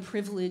had the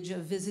privilege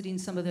of visiting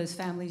some of those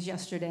families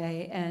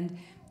yesterday, and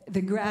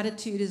the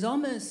gratitude is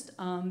almost,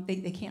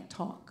 they can't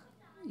talk,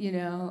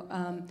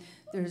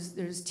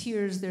 There's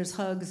tears, there's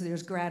hugs,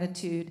 there's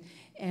gratitude.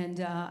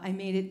 And I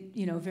made it,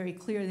 very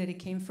clear that it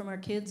came from our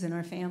kids and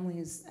our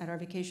families at our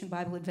Vacation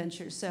Bible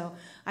Adventure. So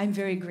I'm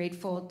very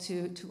grateful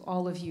to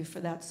all of you for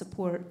that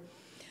support.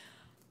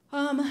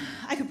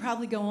 I could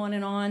probably go on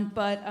and on,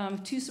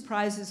 but 2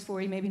 surprises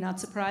for you, maybe not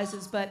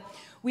surprises, but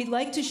we'd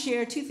like to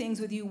share 2 things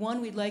with you.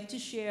 One, we'd like to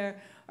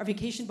share our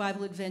Vacation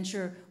Bible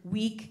Adventure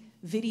week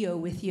video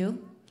with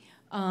you.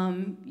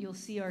 You'll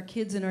see our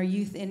kids and our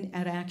youth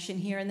at action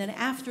here. And then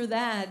after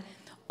that,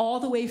 all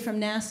the way from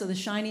NASA, the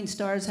Shining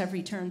Stars have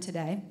returned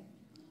today.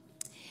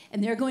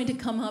 And they're going to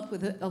come up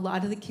with a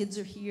lot of the kids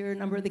are here. A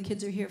number of the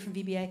kids are here from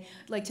VBA.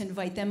 I'd like to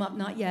invite them up,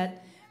 not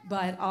yet,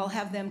 but I'll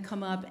have them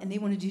come up, and they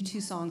want to do 2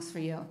 songs for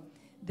you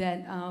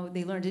that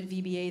they learned at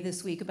VBA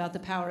this week about the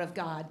power of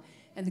God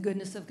and the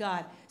goodness of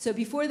God. So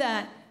before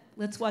that,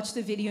 let's watch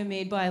the video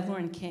made by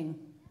Lauren King.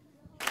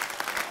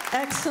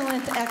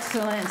 Excellent,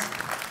 excellent.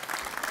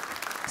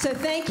 So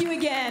thank you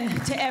again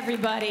to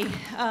everybody.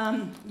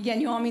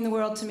 Again, you all mean the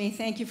world to me.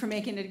 Thank you for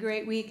making it a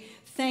great week.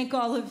 Thank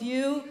all of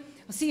you.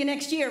 I'll see you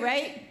next year,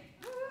 right?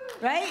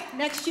 Right?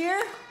 Next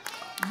year?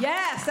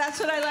 Yes, that's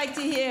what I like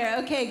to hear.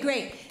 Okay,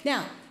 great.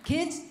 Now,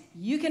 kids,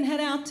 you can head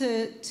out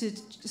to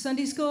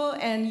Sunday school,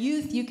 and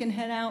youth, you can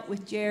head out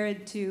with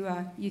Jared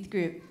to youth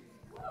group.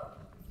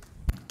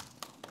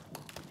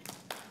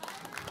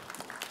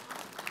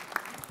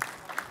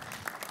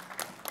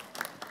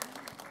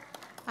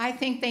 I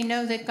think they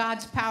know that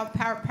God's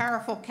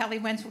powerful. Kelly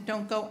Wenzel,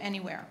 don't go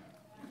anywhere.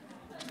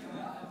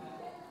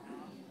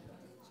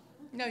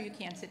 No, you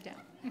can't sit down.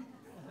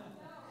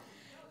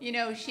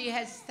 She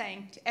has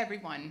thanked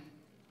everyone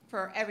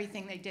for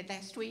everything they did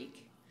last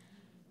week.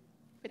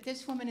 But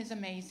this woman is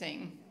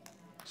amazing.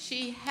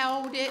 She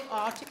held it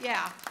all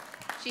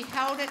she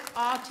held it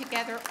all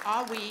together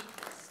all week,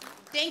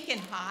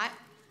 stinking hot,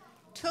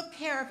 took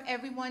care of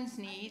everyone's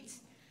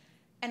needs.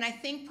 And I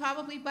think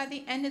probably by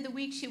the end of the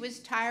week, she was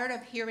tired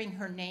of hearing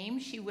her name.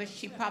 She wished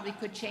she probably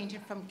could change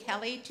it from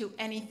Kelly to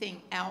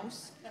anything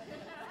else.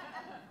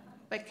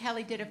 But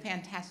Kelly did a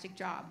fantastic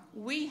job.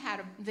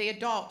 The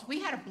adults, we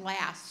had a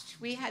blast.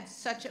 We had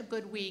such a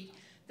good week.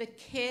 The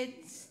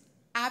kids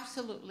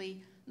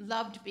absolutely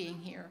loved being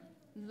here,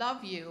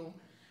 love you,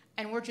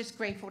 and we're just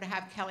grateful to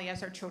have Kelly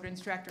as our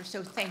children's director.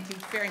 So thank you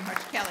very much,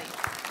 Kelly.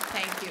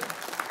 Thank you.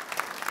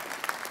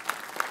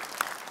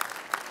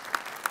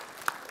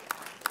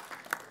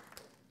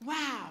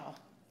 Wow,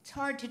 it's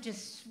hard to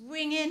just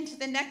swing into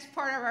the next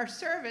part of our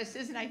service,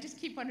 isn't it? I just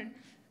keep wondering,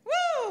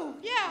 woo,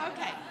 yeah,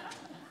 okay.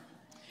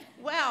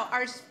 Well,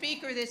 our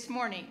speaker this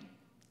morning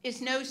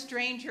is no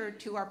stranger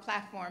to our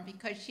platform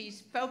because she's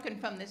spoken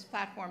from this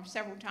platform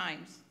several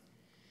times.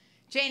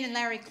 Jane and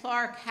Larry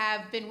Clark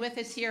have been with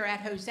us here at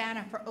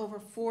Hosanna for over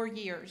 4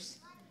 years.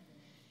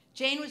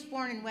 Jane was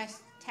born in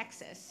West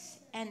Texas,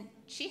 and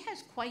she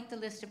has quite the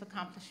list of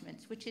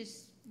accomplishments, which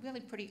is really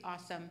pretty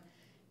awesome,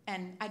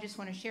 and I just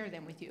want to share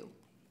them with you.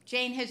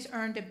 Jane has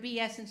earned a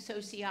BS in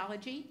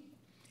sociology,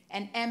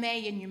 an MA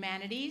in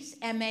humanities,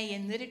 MA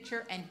in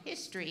literature and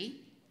history,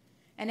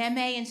 an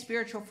MA in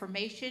spiritual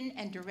formation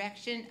and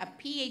direction, a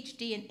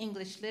PhD in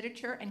English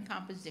literature and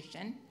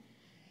composition.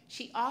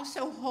 She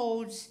also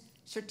holds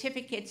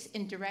certificates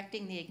in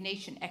directing the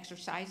Ignatian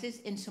exercises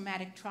in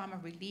somatic trauma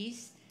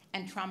release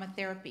and trauma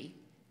therapy.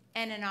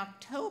 And in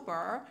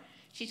October,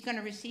 she's going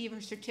to receive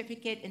her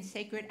certificate in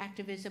sacred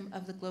activism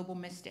of the global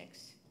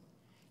mystics.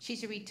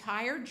 She's a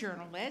retired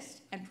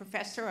journalist and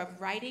professor of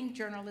writing,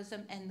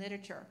 journalism, and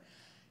literature.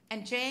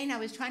 And Jane, I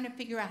was trying to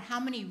figure out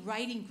how many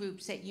writing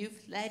groups that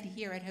you've led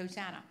here at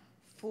Hosanna.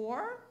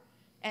 4?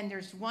 And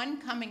there's one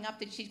coming up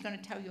that she's going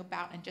to tell you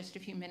about in just a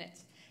few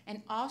minutes.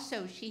 And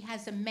also, she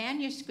has a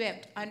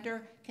manuscript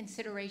under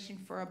consideration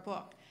for a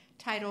book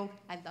titled,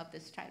 I love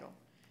this title,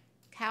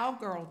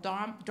 Cowgirl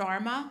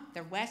Dharma,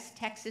 the West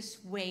Texas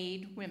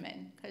Wade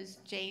Women, because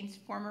Jane's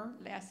former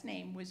last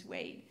name was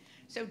Wade.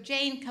 So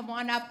Jane, come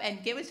on up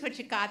and give us what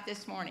you got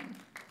this morning.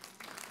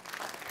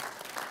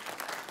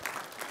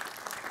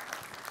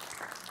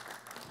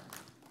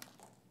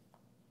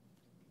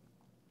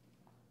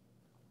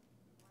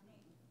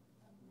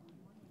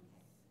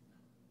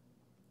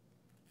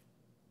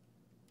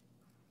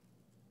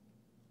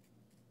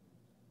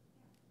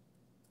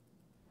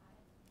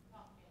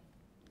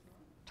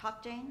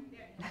 Talk, Jane?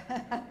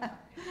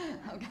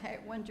 Okay,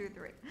 1, 2,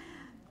 3.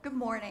 Good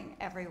morning,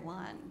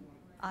 everyone.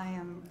 I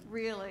am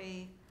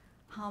really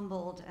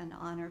humbled and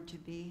honored to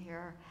be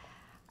here.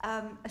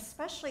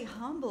 Especially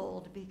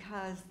humbled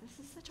because this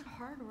is such a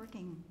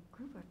hardworking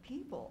group of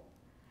people.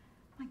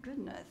 My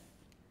goodness,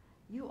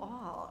 you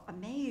all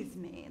amaze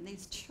me, and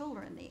these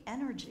children, the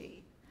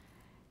energy.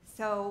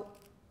 So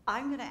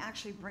I'm going to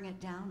actually bring it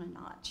down a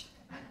notch.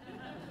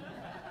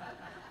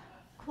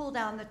 Cool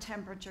down the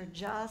temperature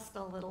just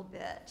a little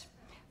bit.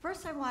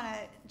 First, I want to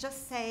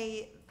just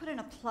say, put in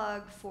a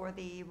plug for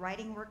the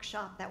writing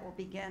workshop that will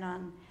begin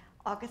on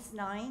August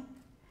 9th.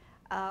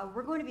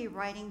 We're going to be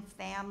writing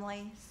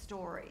family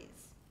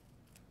stories.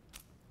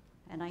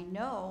 And I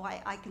know,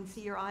 I can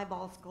see your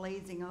eyeballs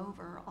glazing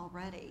over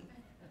already,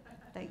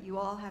 that you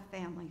all have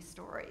family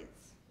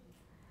stories.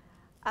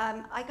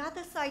 I got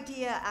this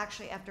idea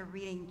actually after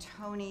reading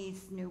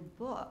Tony's new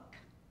book.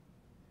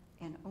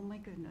 And oh my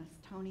goodness,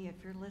 Tony, if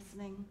you're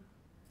listening,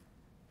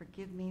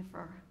 forgive me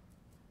for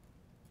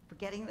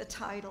forgetting the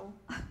title.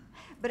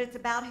 But it's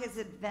about his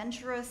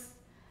adventurous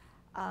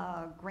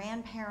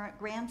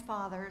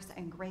grandfathers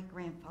and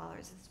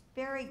great-grandfathers. It's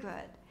very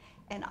good.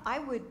 And I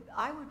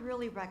would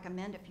really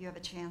recommend, if you have a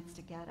chance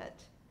to get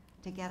it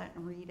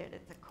and read it.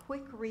 It's a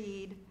quick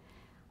read,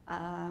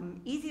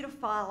 easy to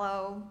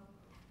follow,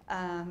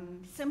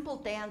 simple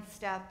dance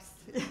steps,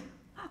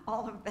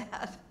 all of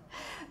that.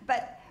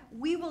 But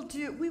we will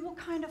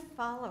kind of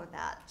follow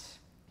that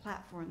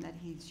platform that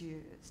he's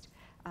used.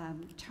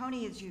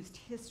 Tony has used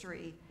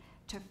history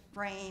to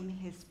frame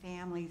his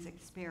family's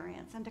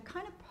experience and to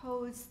kind of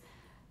pose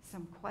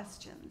some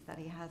questions that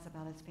he has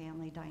about his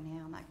family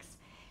dynamics.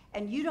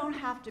 And you don't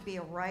have to be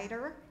a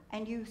writer,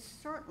 and you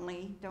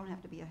certainly don't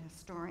have to be a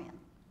historian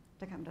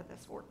to come to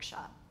this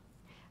workshop.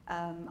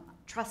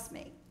 Trust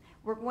me,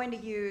 we're going to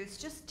use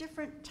just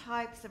different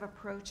types of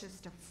approaches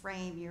to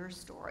frame your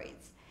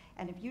stories.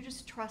 And if you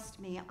just trust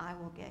me, I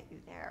will get you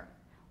there.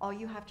 All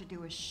you have to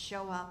do is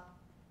show up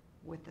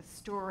with the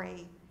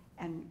story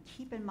and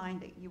keep in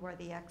mind that you are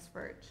the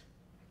expert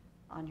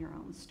on your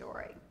own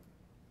story.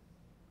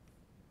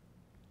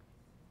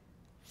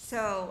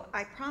 So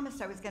I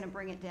promised I was going to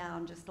bring it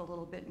down just a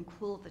little bit and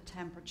cool the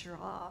temperature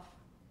off.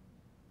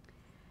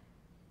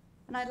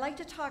 And I'd like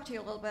to talk to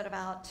you a little bit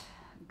about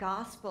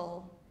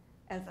gospel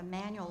as a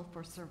manual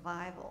for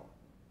survival,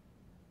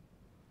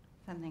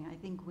 something I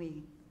think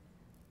we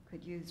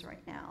could use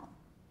right now.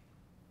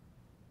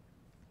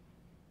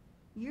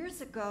 Years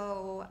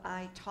ago,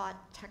 I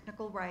taught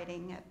technical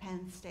writing at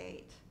Penn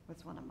State,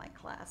 was one of my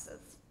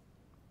classes.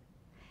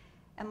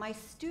 And my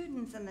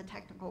students in the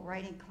technical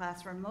writing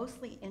class were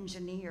mostly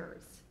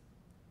engineers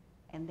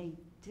and they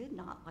did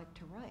not like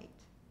to write.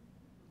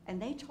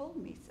 And they told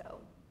me so,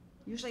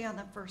 usually on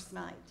the first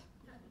night.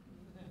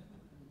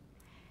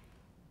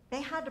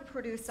 They had to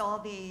produce all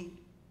the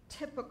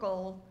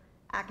typical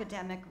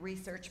academic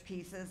research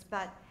pieces,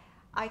 but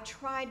I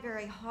tried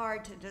very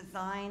hard to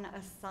design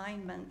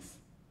assignments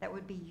that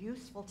would be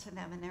useful to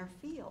them in their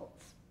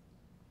fields.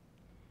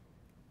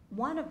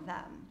 One of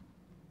them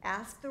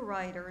asked the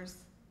writers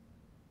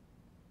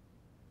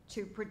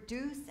to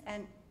produce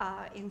an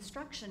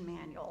instruction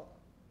manual,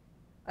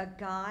 a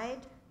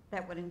guide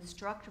that would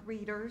instruct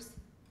readers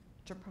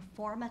to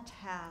perform a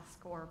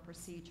task or a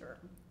procedure.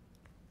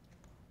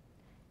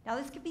 Now,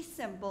 this could be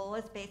simple,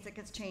 as basic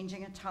as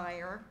changing a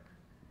tire,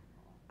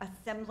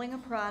 assembling a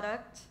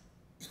product,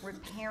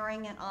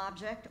 repairing an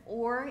object,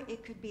 or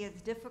it could be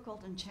as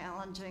difficult and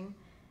challenging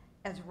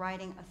as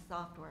writing a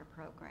software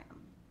program.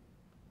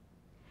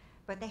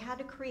 But they had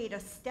to create a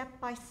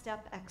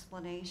step-by-step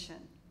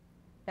explanation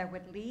that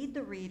would lead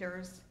the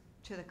readers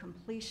to the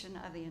completion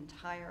of the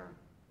entire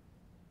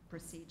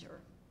procedure.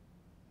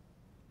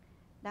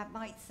 That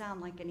might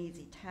sound like an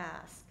easy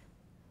task,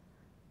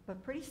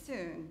 but pretty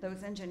soon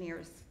those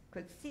engineers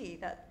could see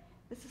that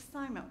this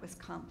assignment was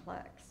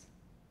complex.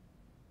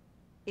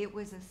 It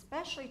was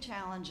especially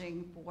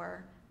challenging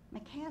for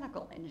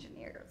mechanical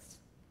engineers.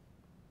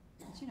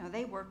 As you know,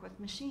 they work with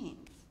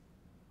machines.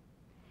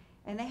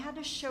 And they had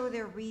to show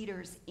their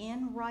readers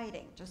in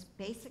writing, just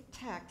basic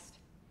text,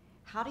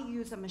 how to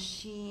use a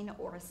machine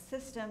or a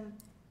system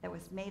that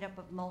was made up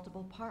of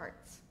multiple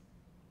parts.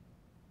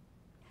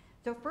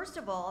 So first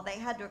of all, they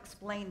had to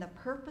explain the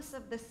purpose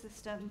of the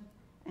system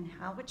and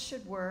how it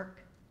should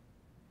work.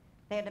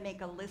 They had to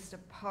make a list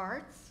of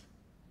parts,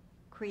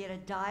 create a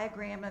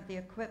diagram of the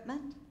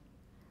equipment,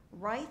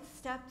 write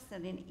steps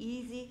in an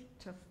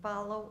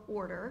easy-to-follow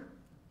order.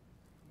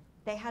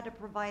 They had to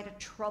provide a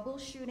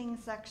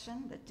troubleshooting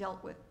section that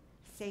dealt with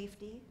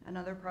safety and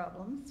other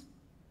problems.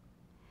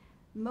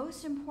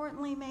 Most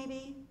importantly,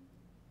 maybe,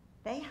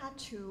 they had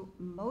to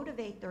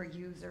motivate their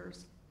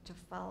users to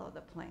follow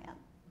the plan.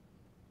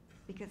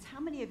 Because how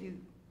many of you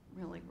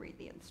really read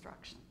the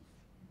instructions?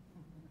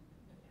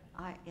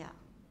 I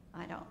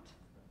don't.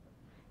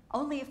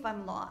 Only if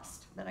I'm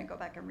lost, then I go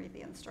back and read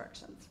the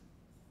instructions.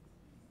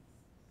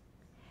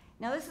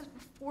 Now, this is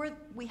before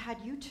we had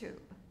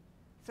YouTube,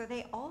 so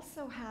they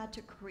also had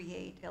to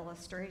create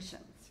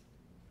illustrations.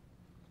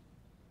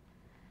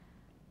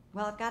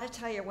 Well, I've got to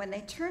tell you, when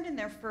they turned in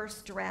their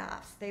first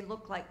drafts, they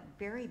looked like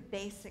very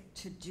basic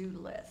to-do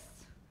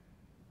lists.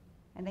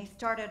 And they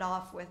started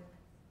off with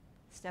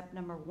step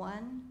number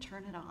 1,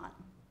 turn it on.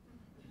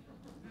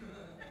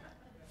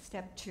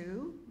 Step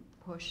 2,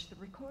 push the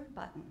record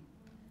button.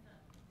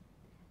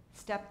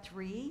 Step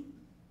 3,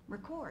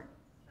 record.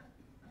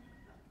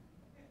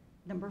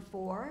 Number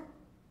 4,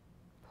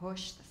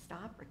 push the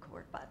stop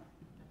record button.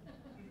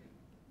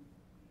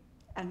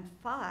 And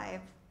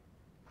 5,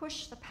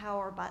 push the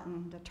power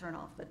button to turn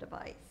off the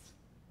device.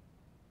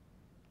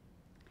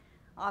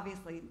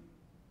 Obviously,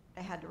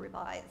 they had to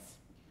revise.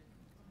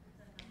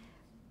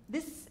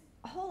 This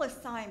whole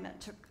assignment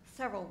took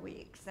several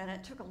weeks, and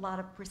it took a lot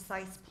of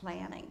precise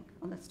planning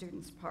on the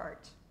students'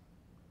 part.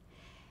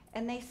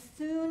 And they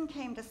soon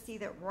came to see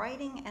that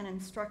writing an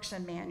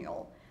instruction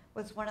manual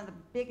was one of the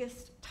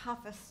biggest,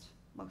 toughest,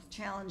 most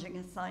challenging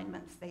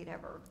assignments they'd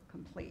ever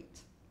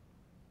complete.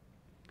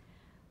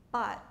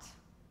 But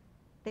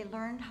they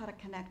learned how to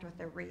connect with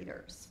their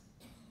readers.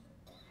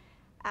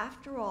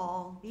 After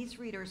all, these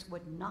readers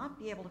would not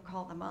be able to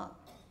call them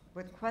up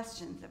with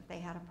questions if they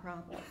had a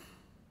problem.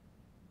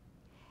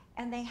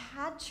 And they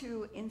had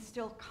to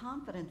instill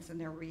confidence in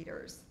their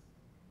readers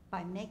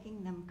by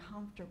making them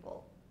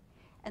comfortable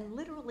and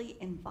literally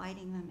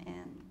inviting them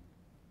in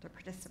to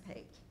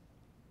participate.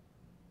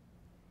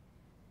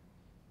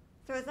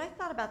 So as I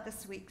thought about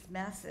this week's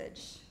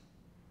message,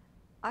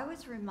 I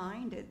was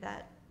reminded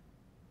that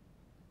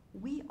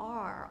we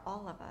are,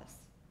 all of us,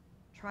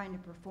 trying to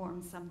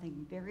perform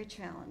something very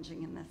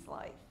challenging in this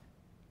life.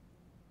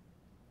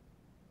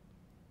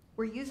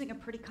 We're using a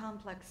pretty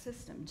complex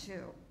system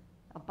too,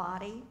 a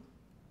body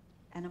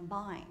and a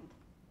mind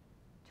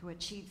to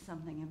achieve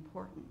something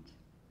important.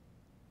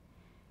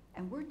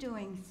 And we're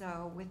doing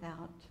so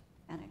without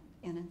an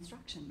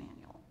instruction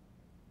manual.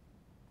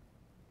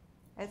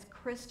 As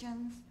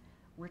Christians,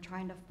 we're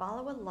trying to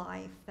follow a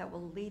life that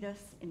will lead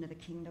us into the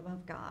kingdom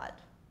of God,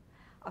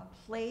 a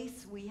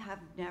place we have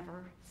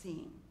never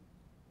seen,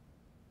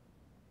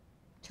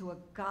 to a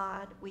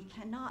God we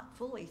cannot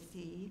fully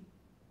see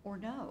or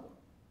know.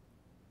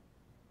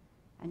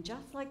 And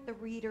just like the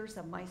readers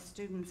of my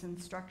students'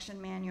 instruction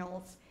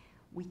manuals,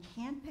 we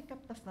can't pick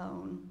up the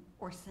phone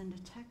or send a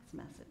text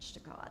message to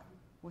God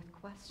with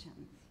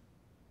questions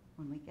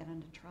when we get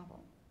into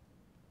trouble.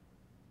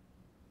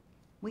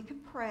 We can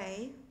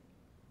pray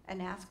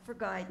and ask for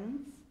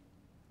guidance,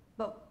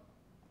 but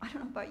I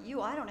don't know about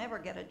you, I don't ever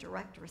get a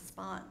direct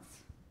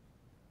response.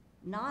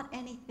 Not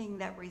anything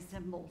that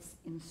resembles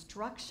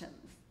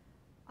instructions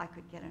I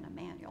could get in a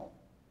manual.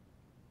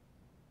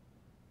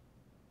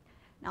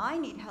 Now, I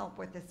need help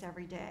with this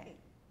every day.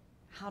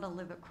 how to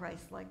live a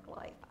Christ-like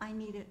life. I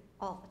need it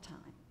all the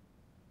time.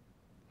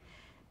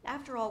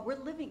 After all, we're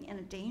living in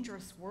a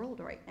dangerous world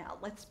right now.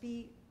 Let's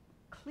be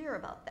clear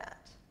about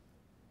that.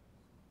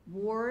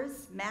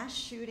 Wars, mass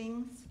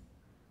shootings,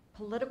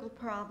 political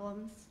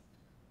problems,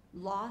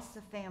 loss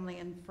of family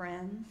and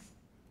friends,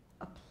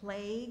 a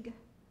plague,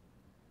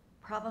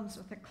 problems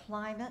with the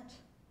climate,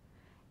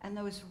 and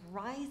those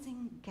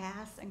rising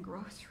gas and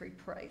grocery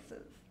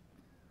prices.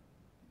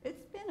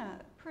 It's been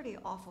a pretty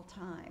awful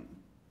time.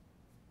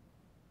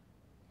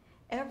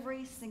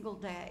 Every single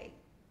day,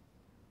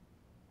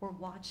 we're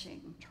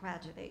watching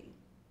tragedy,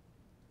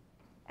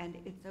 and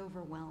it's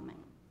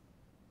overwhelming.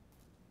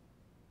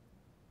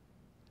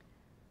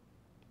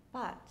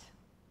 But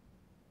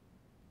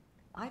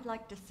I'd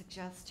like to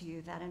suggest to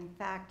you that, in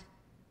fact,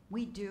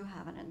 we do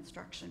have an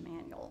instruction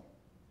manual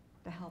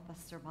to help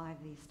us survive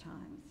these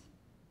times.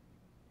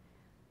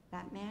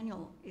 That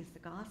manual is the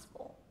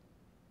gospel,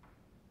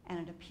 and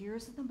it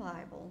appears in the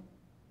Bible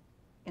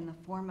in the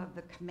form of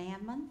the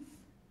commandments,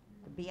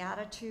 the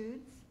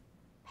Beatitudes,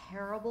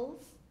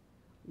 parables,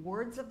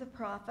 words of the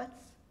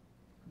prophets,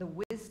 the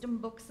wisdom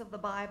books of the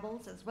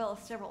Bibles, as well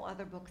as several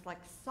other books like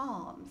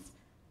Psalms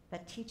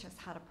that teach us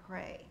how to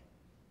pray.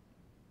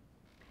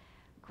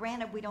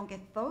 Granted, we don't get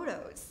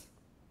photos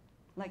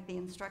like the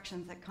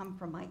instructions that come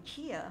from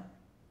IKEA,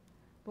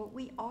 but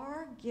we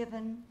are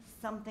given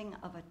something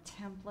of a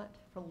template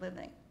for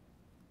living.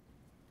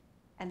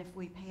 And if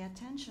we pay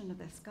attention to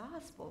this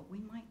gospel, we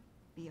might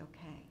be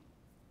okay.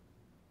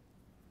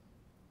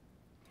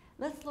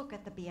 Let's look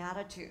at the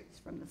Beatitudes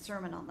from the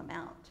Sermon on the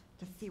Mount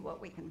to see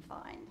what we can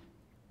find.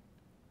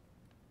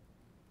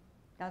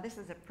 Now, this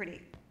is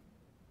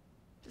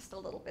just a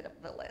little bit of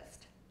the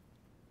list.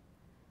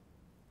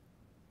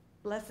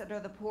 Blessed are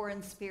the poor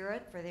in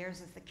spirit, for theirs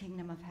is the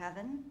kingdom of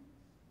heaven.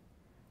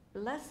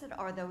 Blessed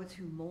are those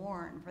who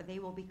mourn, for they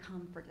will be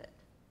comforted.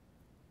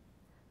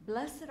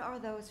 Blessed are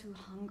those who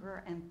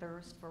hunger and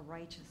thirst for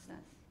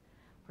righteousness,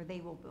 for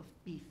they will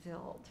be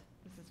filled.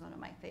 This is one of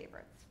my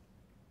favorites.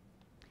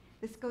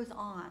 This goes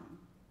on,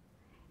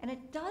 and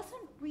it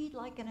doesn't read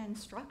like an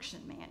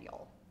instruction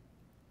manual.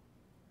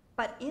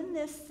 But in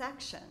this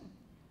section,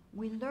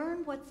 we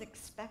learn what's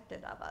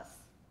expected of us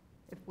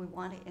if we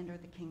want to enter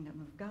the kingdom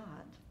of God.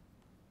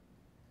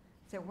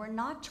 So we're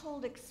not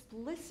told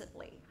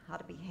explicitly how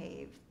to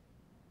behave,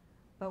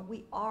 but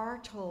we are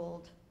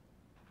told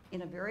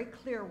in a very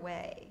clear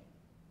way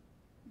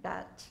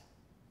that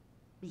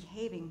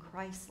behaving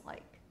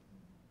Christ-like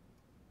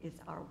is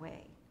our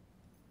way.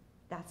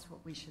 That's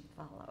what we should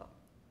follow.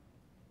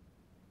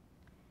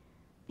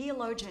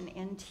 Theologian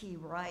N.T.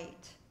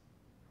 Wright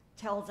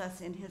tells us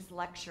in his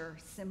lecture,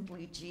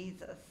 Simply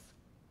Jesus,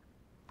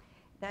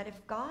 that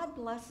if God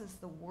blesses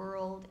the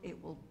world,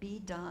 it will be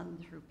done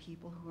through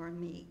people who are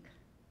meek,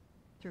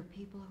 through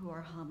people who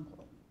are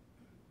humble.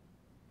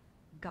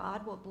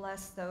 God will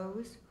bless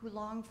those who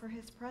long for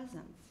his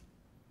presence,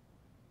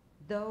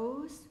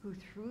 those who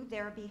through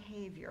their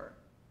behavior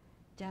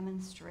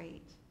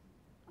demonstrate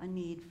a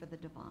need for the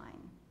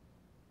divine.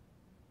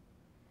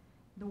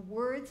 The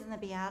words in the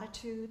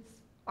Beatitudes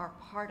are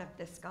part of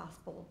this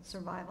gospel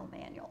survival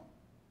manual.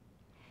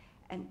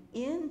 And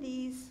in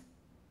these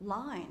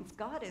lines,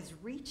 God is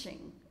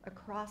reaching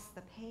across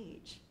the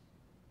page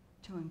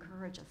to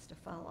encourage us to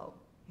follow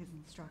his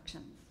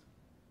instructions.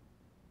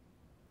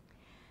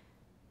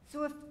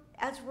 So if,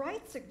 as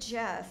Wright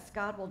suggests,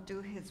 God will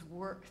do his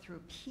work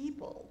through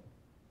people,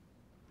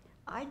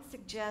 I'd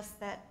suggest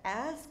that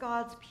as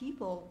God's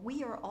people,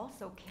 we are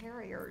also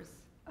carriers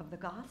of the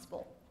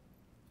gospel.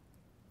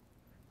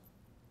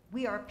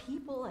 We are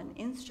people and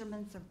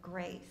instruments of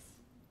grace,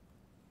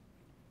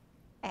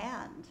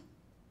 and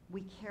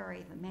we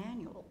carry the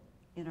manual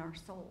in our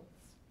souls.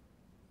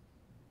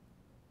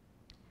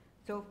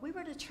 So if we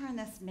were to turn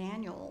this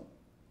manual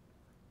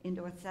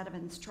into a set of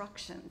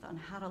instructions on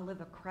how to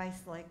live a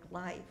Christ-like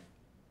life,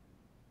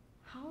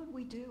 how would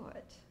we do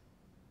it?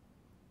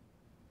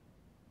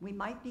 We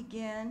might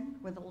begin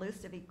with a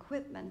list of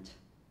equipment,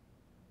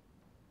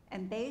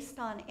 and based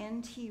on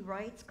N.T.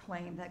 Wright's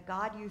claim that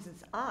God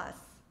uses us,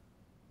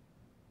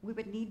 we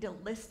would need to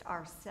list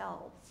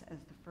ourselves as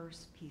the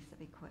first piece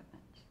of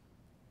equipment.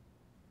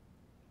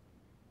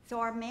 So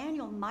our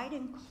manual might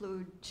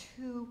include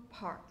two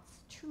parts,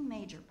 two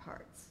major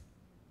parts.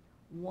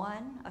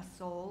 One, a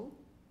soul,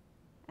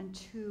 and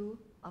two,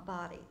 a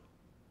body.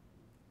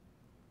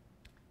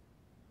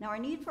 Now, our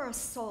need for a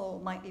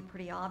soul might be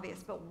pretty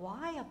obvious, but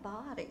why a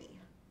body?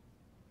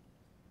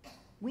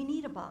 We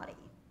need a body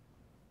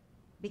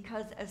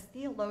because, as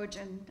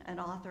theologian and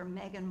author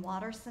Megan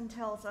Watterson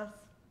tells us,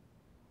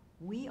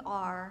 we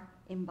are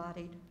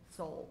embodied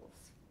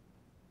souls.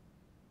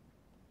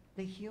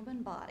 The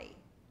human body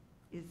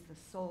is the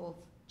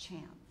soul's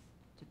chance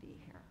to be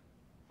here.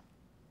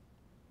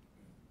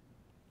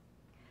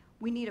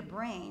 We need a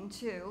brain,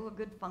 too, a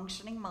good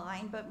functioning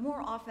mind, but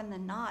more often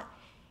than not,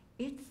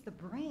 it's the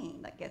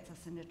brain that gets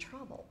us into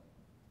trouble.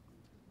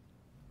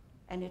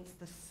 And it's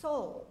the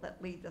soul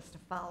that leads us to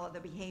follow the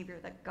behavior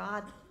that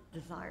God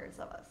desires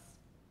of us.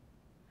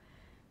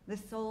 The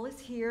soul is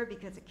here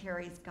because it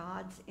carries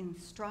God's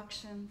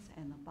instructions,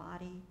 and the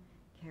body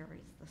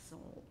carries the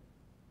soul.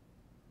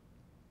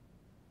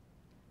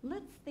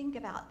 Let's think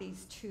about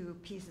these two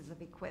pieces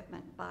of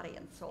equipment, body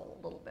and soul,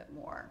 a little bit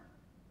more.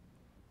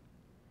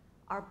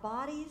 Our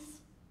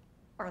bodies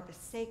are the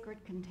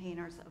sacred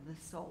containers of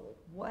the soul.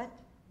 What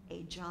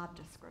a job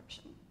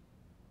description.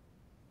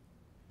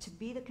 To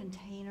be the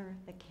container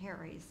that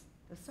carries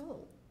the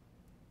soul,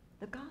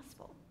 the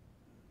gospel.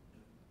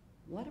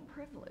 What a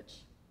privilege.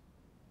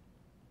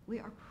 We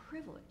are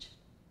privileged.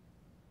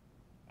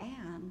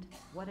 And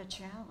what a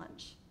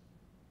challenge.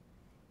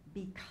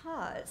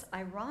 Because,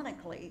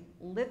 ironically,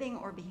 living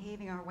or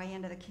behaving our way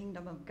into the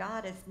kingdom of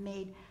God is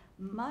made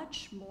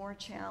much more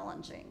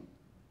challenging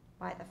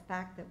by the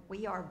fact that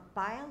we are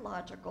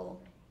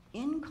biological,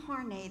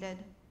 incarnated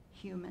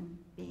human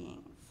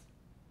beings.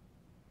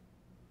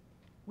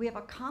 We have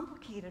a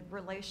complicated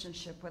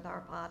relationship with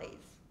our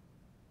bodies.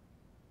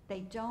 They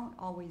don't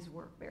always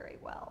work very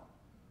well.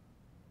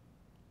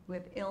 We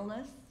have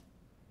illness,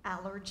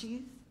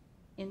 allergies,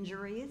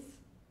 injuries.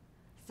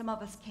 Some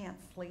of us can't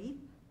sleep.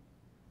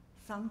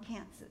 Some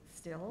can't sit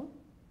still.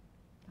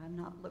 I'm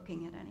not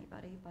looking at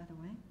anybody, by the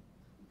way.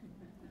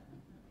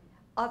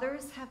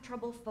 Others have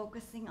trouble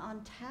focusing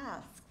on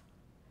tasks,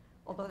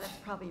 although that's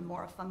probably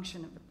more a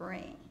function of the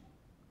brain.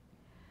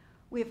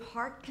 We have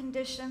heart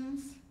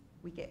conditions.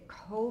 We get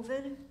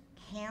COVID,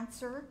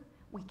 cancer.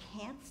 We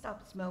can't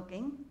stop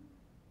smoking.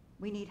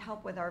 We need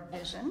help with our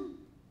vision,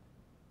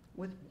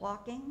 with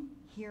walking,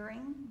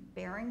 hearing,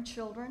 bearing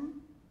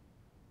children.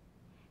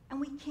 And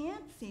we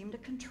can't seem to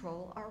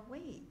control our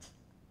weight.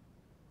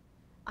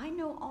 I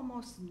know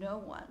almost no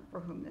one for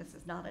whom this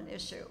is not an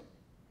issue.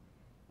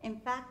 In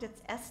fact,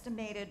 it's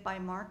estimated by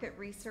market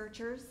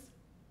researchers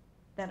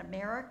that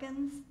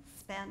Americans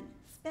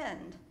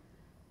spend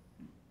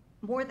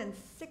more than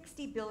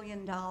 $60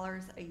 billion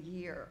a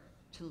year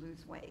to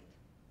lose weight.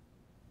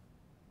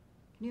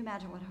 Can you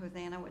imagine what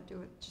Hosanna would do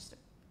with just a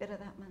bit of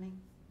that money?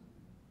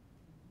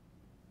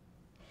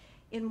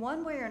 In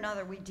one way or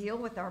another, we deal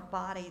with our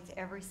bodies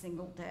every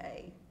single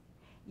day,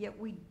 yet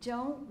we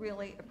don't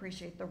really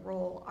appreciate the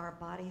role our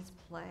bodies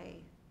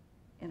play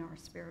in our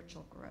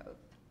spiritual growth.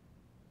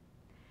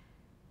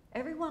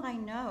 Everyone I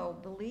know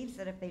believes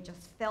that if they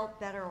just felt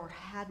better or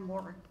had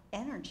more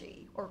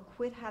energy or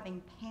quit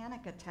having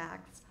panic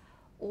attacks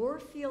or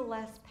feel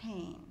less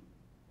pain,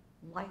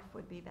 life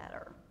would be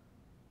better.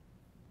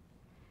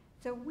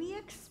 So we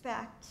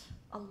expect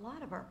a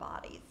lot of our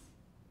bodies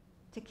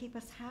to keep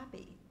us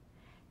happy.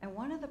 And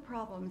one of the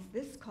problems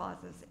this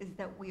causes is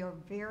that we are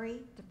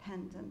very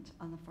dependent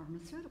on the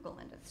pharmaceutical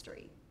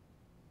industry.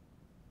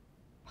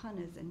 Pun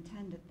is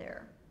intended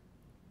there.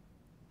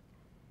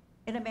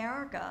 In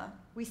America,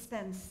 we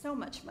spend so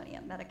much money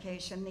on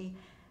medication. The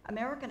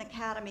American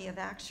Academy of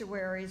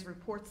Actuaries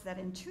reports that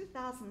in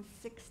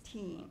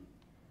 2016,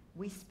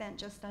 we spent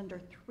just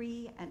under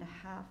 $3.5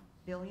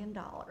 billion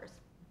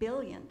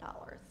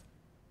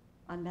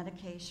on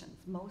medications,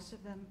 most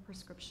of them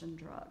prescription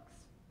drugs.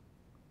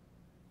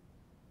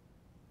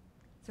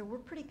 So we're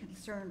pretty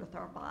concerned with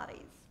our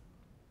bodies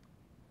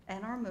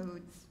and our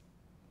moods,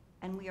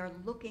 and we are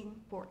looking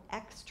for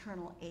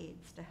external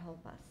aids to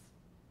help us.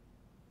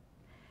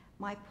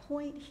 My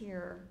point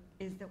here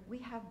is that we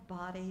have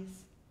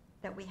bodies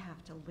that we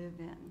have to live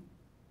in.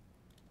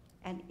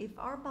 And if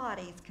our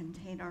bodies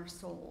contain our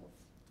souls,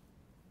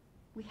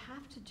 we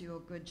have to do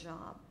a good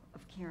job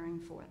of caring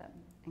for them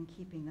and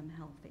keeping them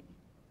healthy.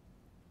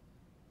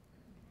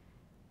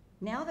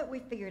 Now that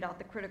we've figured out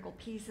the critical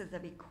pieces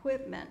of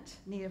equipment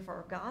needed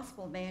for a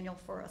gospel manual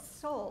for a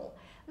soul,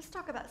 let's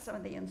talk about some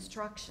of the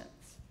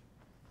instructions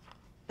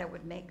that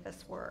would make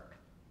this work.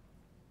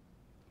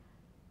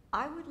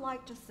 I would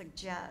like to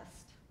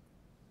suggest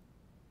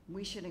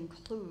we should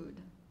include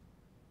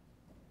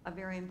a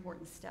very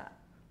important step.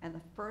 And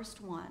the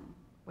first one,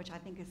 which I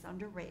think is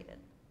underrated,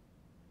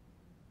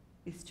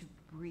 is to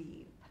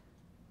breathe.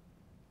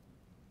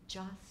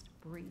 Just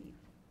breathe.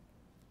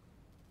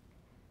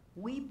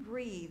 We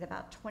breathe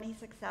about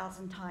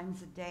 26,000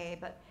 times a day,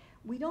 but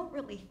we don't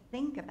really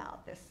think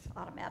about this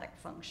automatic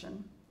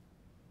function.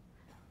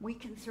 We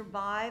can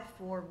survive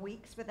for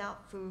weeks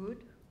without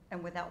food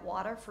and without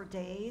water for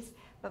days,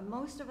 but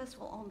most of us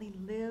will only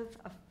live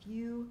a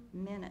few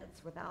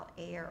minutes without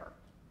air.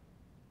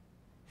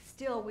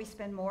 Still, we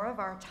spend more of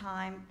our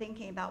time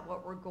thinking about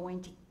what we're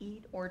going to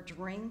eat or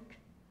drink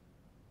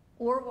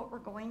or what we're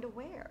going to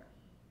wear.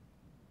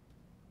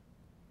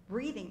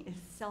 Breathing is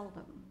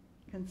seldom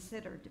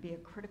considered to be a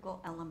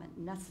critical element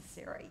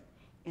necessary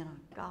in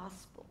a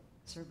gospel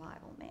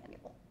survival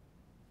manual.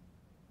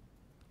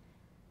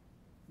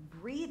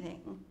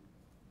 Breathing,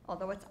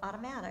 although it's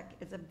automatic,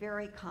 is a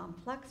very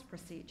complex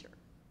procedure,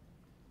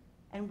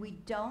 and we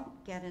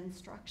don't get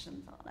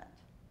instructions on it.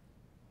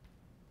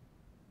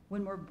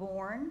 When we're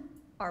born,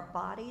 our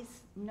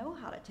bodies know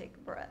how to take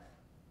a breath.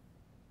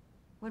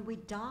 When we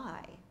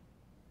die,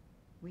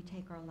 we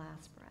take our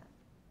last breath.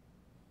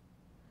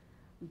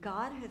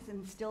 God has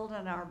instilled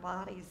in our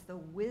bodies the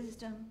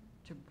wisdom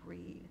to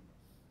breathe,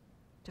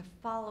 to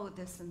follow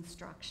this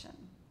instruction,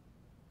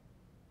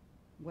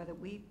 whether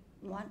we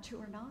want to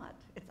or not.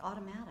 It's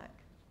automatic.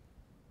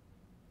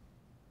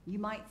 You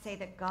might say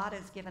that God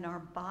has given our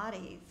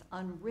bodies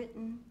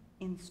unwritten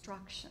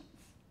instructions.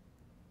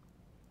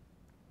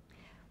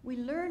 We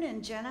learn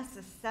in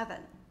Genesis 7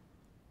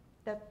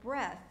 that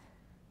breath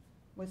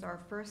was our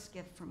first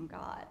gift from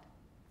God.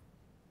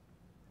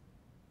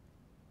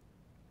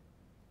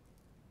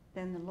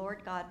 Then the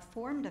Lord God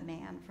formed a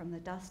man from the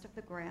dust of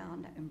the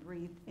ground and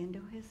breathed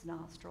into his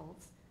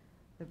nostrils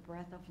the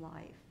breath of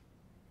life,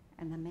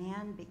 and the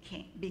man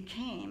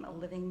became a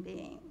living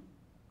being.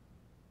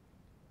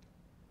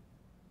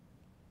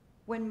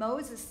 When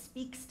Moses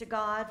speaks to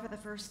God for the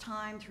first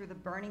time through the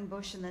burning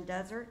bush in the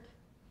desert,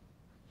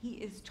 he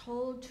is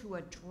told to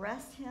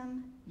address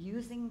him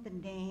using the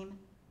name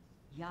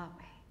Yahweh.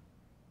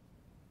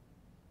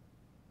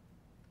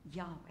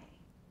 Yahweh.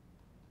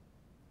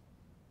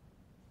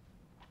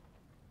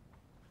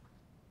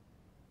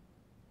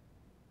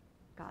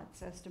 God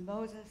says to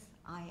Moses,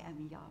 I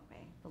am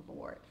Yahweh, the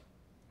Lord.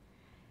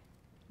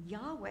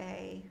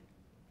 Yahweh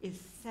is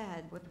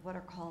said with what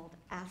are called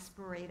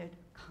aspirated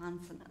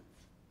consonants.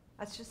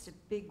 That's just a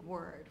big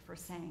word for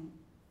saying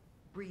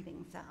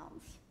breathing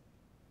sounds.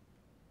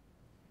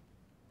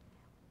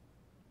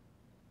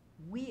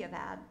 We have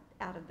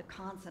added the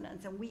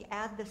consonants, and we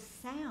add the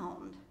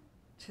sound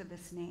to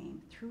this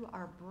name through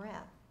our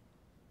breath.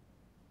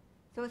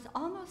 So it's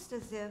almost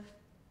as if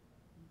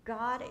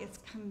God is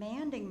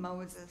commanding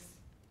Moses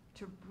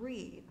to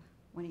breathe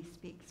when he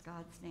speaks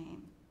God's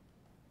name.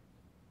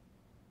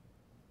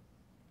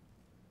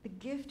 The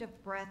gift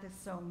of breath is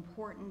so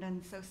important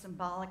and so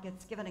symbolic.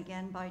 It's given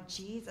again by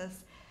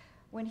Jesus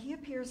when he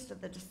appears to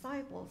the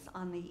disciples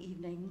on the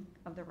evening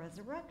of the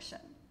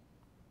resurrection.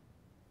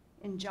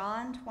 In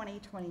John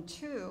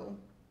 20:22,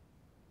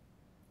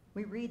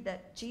 we read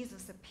that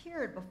Jesus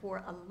appeared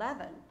before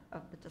 11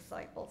 of the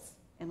disciples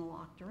in a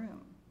locked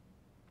room.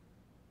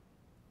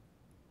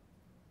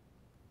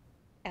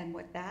 And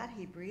with that,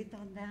 he breathed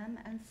on them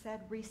and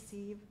said,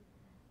 receive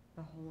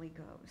the Holy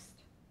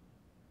Ghost.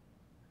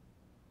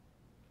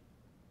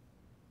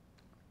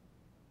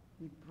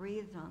 He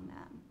breathed on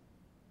them.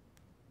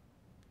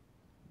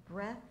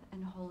 Breath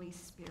and Holy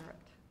Spirit.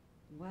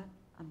 What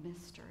a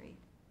mystery.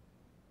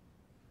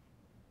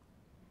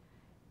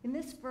 In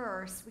this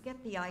verse, we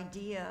get the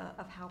idea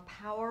of how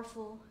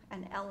powerful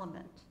an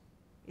element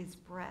is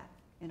breath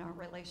in our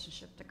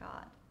relationship to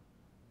God.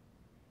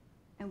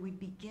 And we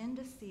begin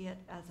to see it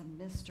as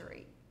a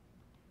mystery.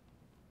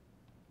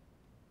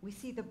 We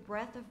see the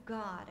breath of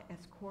God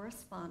as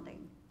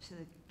corresponding to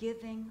the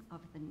giving of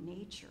the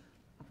nature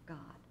of God.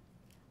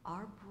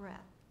 Our breath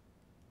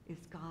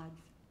is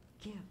God's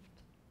gift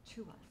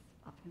to us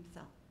of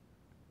himself.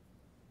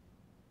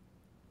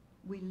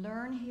 We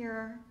learn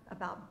here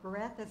about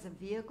breath as a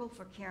vehicle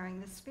for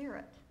carrying the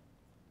Spirit.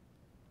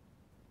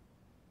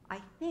 I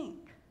think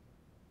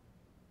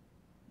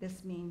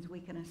this means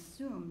we can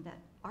assume that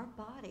our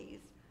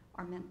bodies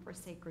are meant for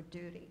sacred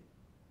duty.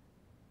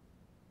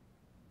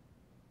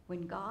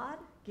 When God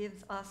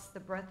gives us the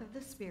breath of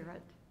the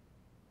Spirit,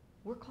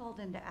 we're called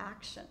into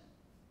action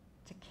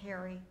to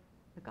carry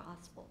the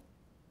gospel,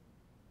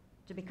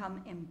 to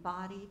become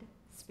embodied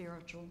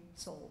spiritual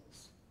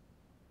souls.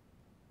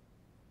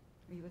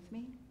 Are you with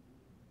me?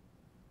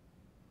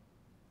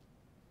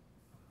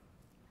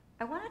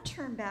 I want to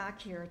turn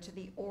back here to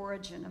the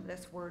origin of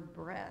this word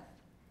breath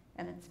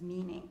and its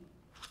meaning.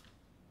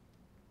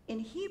 In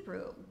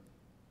Hebrew,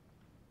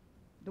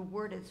 the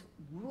word is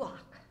ruach.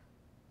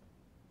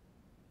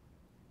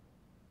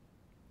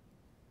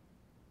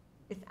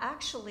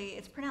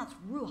 It's pronounced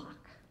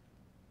ruach,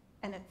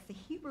 and it's the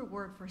Hebrew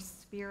word for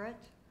spirit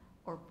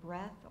or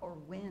breath or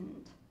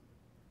wind.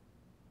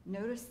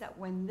 Notice that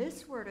when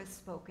this word is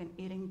spoken,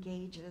 it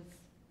engages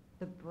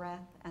the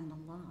breath and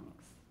the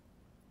lungs.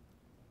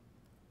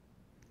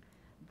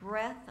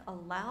 Breath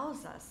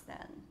allows us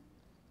then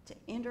to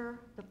enter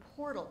the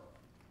portal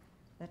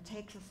that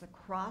takes us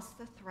across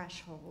the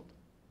threshold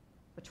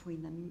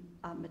between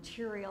the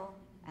material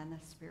and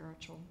the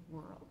spiritual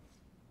worlds.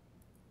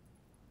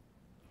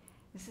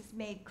 This is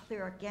made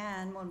clear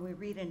again when we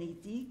read in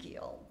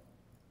Ezekiel,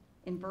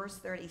 in verse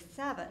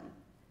 37,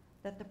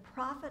 that the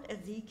prophet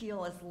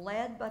Ezekiel is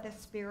led by the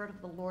Spirit of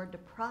the Lord to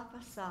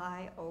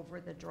prophesy over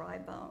the dry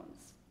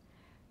bones,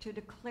 to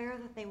declare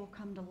that they will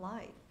come to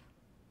life.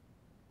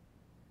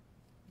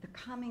 The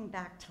coming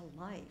back to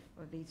life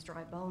of these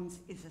dry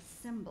bones is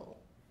a symbol,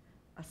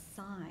 a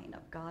sign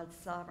of God's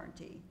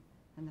sovereignty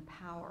and the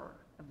power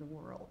of the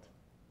world,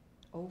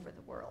 over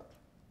the world.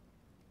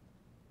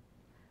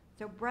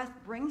 So breath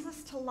brings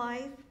us to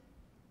life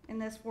in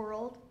this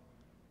world,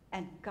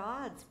 and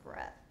God's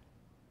breath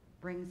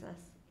brings us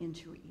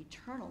into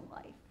eternal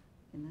life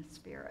in the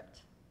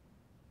Spirit.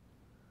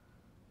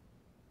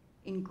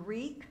 In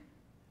Greek,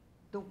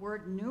 the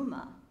word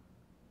pneuma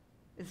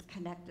is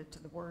connected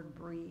to the word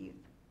breathe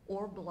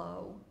or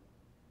blow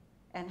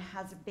and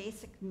has a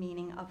basic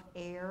meaning of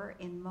air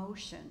in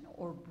motion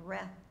or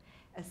breath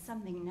as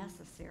something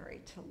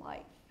necessary to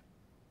life.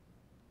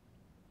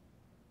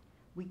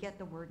 We get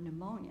the word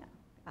pneumonia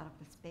out of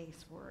this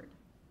base word.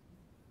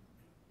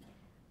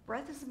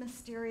 Breath is a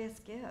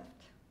mysterious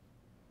gift,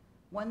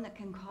 one that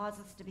can cause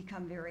us to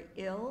become very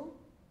ill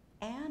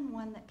and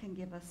one that can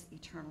give us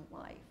eternal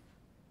life.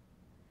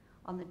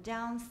 On the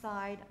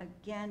downside,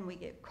 again, we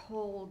get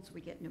colds, we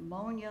get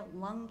pneumonia,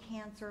 lung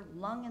cancer,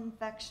 lung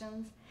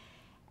infections,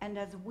 and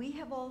as we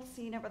have all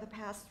seen over the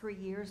past 3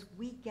 years,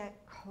 we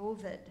get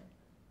COVID,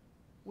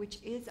 which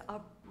is a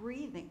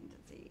breathing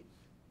disease.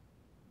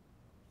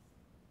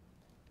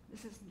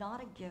 This is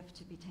not a gift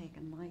to be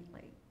taken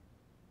lightly.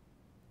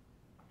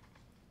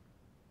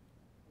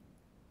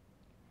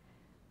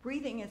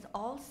 Breathing is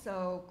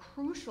also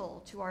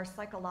crucial to our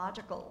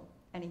psychological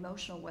and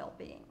emotional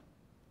well-being.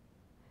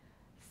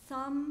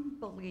 Some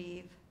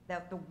believe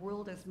that the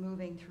world is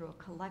moving through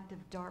a collective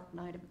dark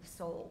night of the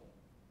soul.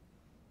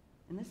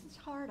 And this is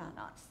hard on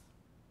us,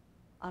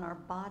 on our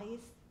bodies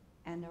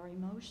and our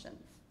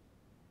emotions.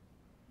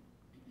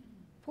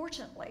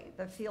 Fortunately,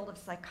 the field of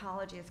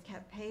psychology has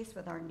kept pace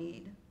with our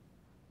need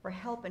for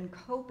help in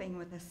coping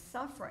with the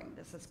suffering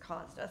this has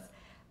caused us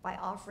by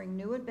offering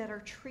new and better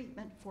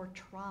treatment for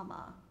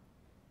trauma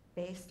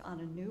based on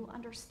a new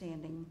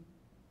understanding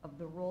of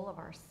the role of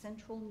our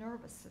central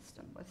nervous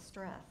system with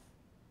stress.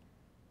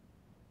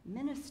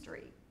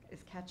 Ministry is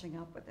catching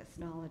up with this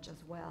knowledge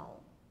as well.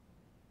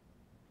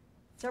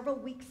 Several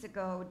weeks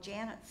ago,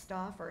 Janet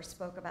Stauffer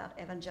spoke about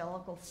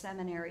Evangelical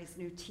Seminary's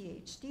new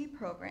THD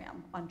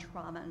program on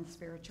trauma and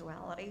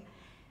spirituality,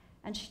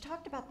 and she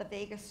talked about the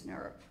vagus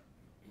nerve.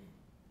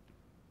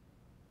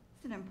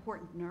 It's an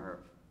important nerve.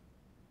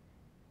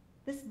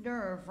 This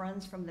nerve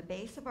runs from the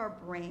base of our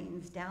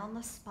brains down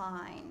the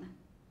spine,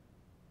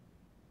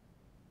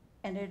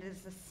 and it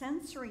is the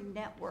sensory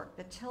network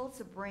that tells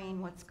the brain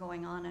what's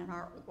going on in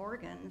our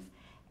organs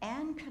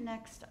and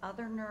connects to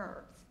other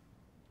nerves,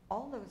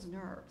 all those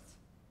nerves.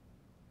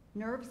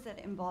 Nerves that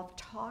involve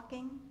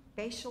talking,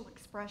 facial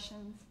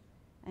expressions,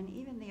 and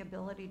even the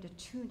ability to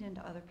tune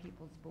into other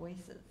people's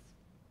voices.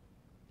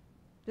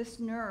 This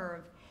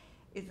nerve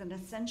is an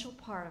essential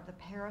part of the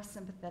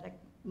parasympathetic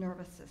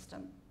nervous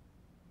system,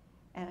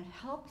 and it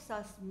helps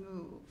us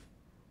move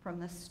from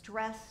the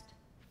stressed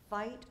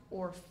fight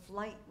or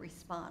flight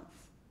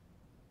response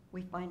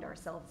we find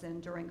ourselves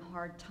in during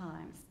hard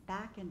times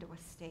back into a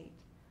state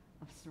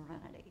of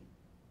serenity.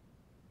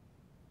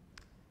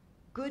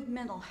 Good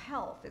mental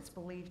health is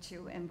believed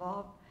to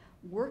involve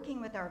working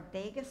with our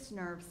vagus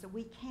nerve so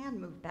we can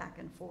move back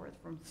and forth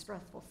from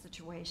stressful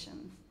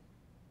situations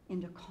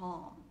into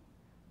calm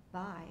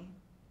by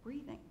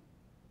breathing.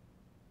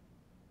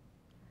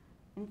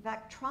 In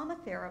fact, trauma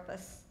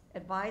therapists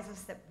advise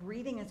us that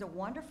breathing is a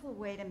wonderful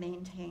way to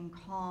maintain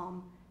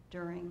calm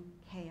during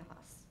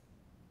chaos.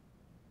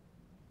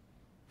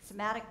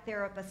 Somatic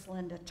therapist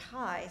Linda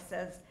Ty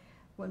says,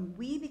 when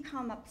we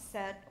become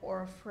upset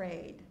or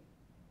afraid,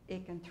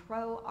 it can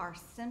throw our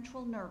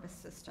central nervous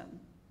system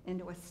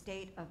into a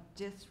state of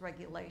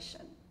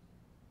dysregulation.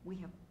 We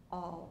have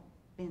all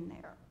been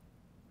there.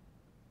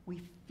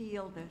 We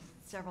feel this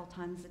several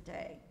times a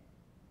day.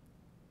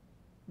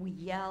 We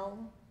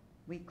yell,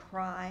 we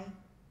cry.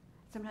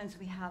 Sometimes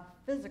we have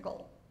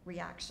physical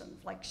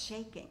reactions like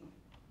shaking.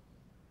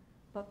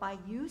 But by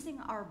using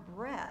our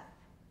breath,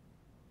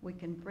 we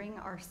can bring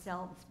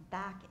ourselves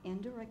back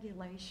into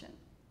regulation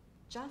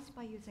just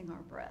by using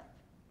our breath.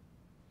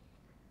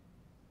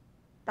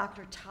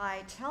 Dr.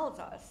 Tai tells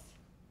us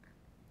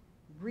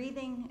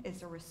breathing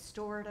is a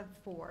restorative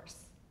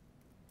force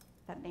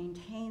that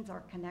maintains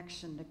our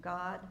connection to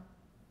God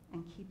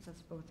and keeps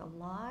us both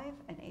alive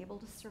and able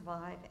to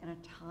survive in a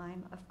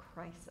time of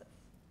crisis.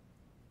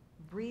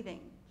 Breathing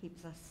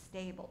keeps us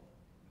stable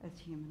as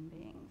human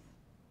beings.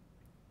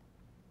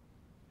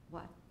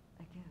 What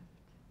a gift.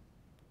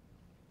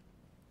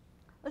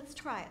 Let's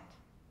try it,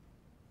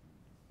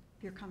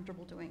 if you're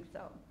comfortable doing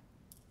so.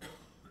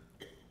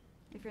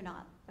 If you're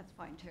not, that's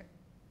fine too.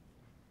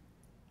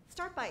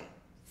 Start by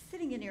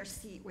sitting in your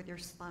seat with your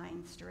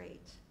spine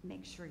straight.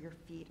 Make sure your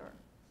feet are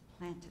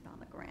planted on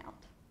the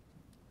ground.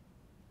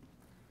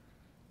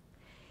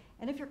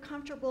 And if you're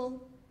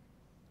comfortable,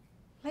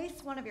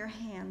 place one of your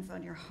hands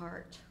on your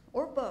heart,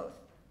 or both,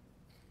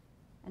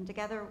 and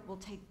together we'll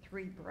take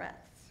 3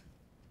 breaths.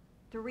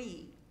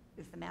 3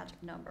 is the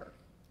magic number.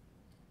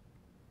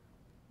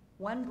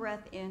 1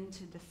 breath in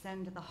to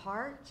descend to the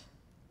heart,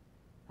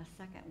 a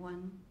second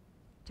one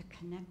to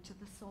connect to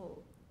the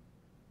soul,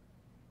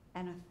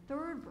 and a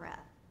 3rd breath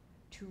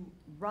to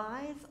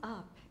rise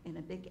up in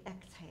a big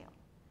exhale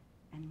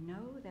and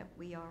know that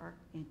we are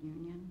in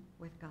union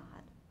with God.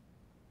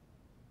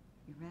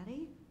 You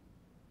ready?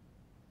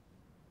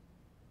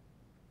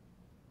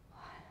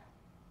 1,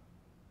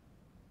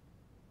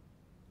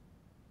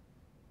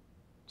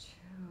 2,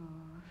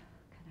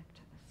 connect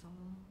to the soul.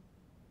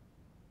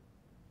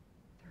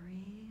 3,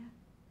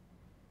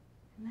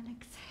 and then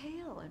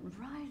exhale and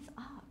rise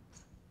up.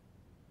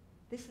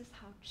 This is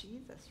how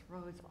Jesus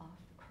rose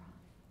off the cross.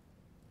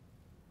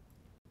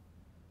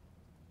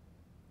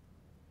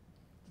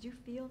 Did you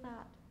feel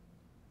that?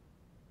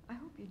 I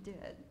hope you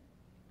did.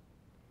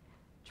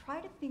 Try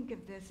to think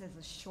of this as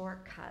a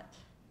shortcut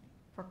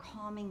for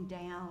calming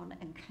down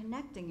and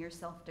connecting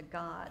yourself to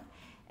God.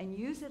 And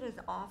use it as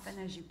often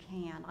as you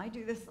can. I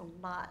do this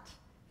a lot,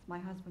 as my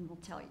husband will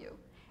tell you.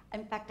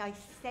 In fact, I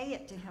say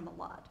it to him a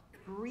lot.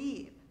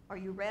 Breathe. Are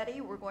you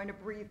ready? We're going to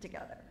breathe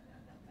together.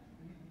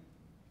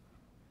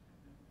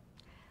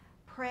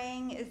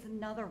 Praying is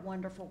another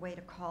wonderful way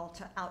to call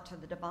out to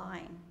the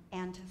divine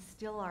and to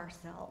still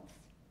ourselves,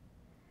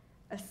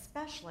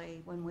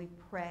 especially when we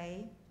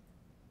pray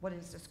what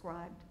is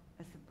described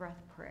as the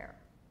breath prayer.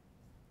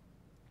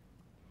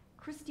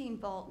 Christine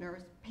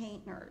Waltner's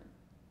painter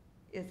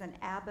is an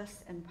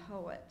abbess and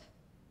poet,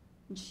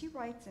 and she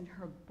writes in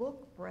her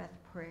book, Breath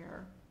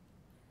Prayer,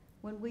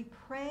 when we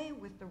pray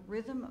with the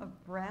rhythm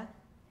of breath,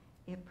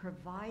 it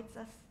provides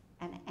us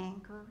an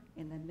anchor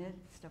in the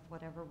midst of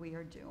whatever we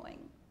are doing.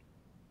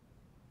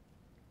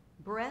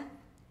 Breath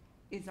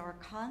is our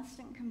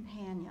constant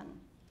companion,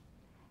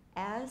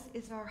 as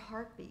is our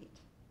heartbeat.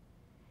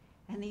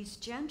 And these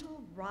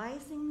gentle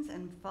risings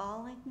and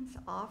fallings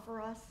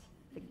offer us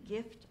the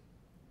gift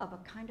of a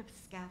kind of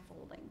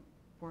scaffolding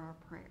for our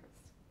prayers.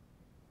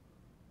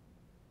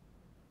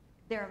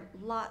 There are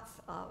lots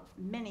of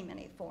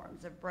many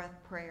forms of breath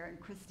prayer in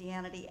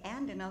Christianity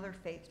and in other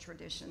faith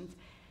traditions.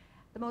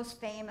 The most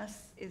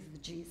famous is the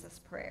Jesus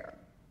prayer.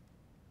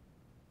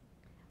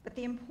 But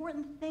the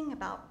important thing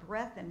about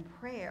breath and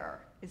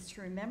prayer is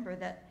to remember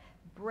that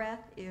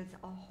breath is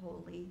a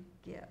holy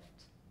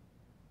gift.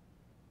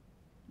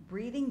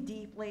 Breathing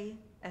deeply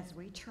as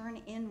we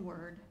turn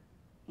inward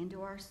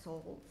into our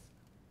souls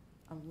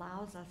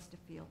allows us to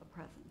feel the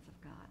presence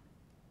of God.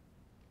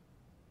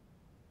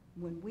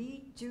 When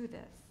we do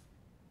this,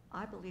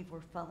 I believe we're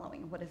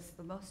following what is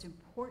the most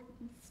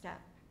important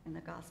step in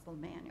the gospel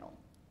manual.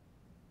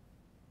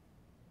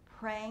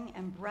 Praying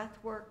and breath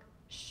work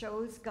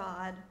shows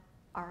God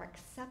our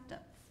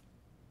acceptance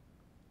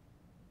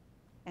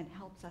and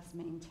helps us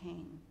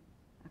maintain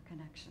a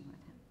connection with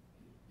him.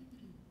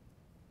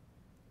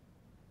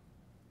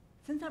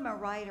 Since I'm a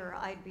writer,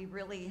 I'd be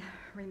really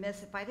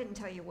remiss if I didn't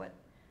tell you what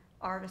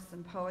artists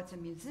and poets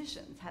and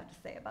musicians have to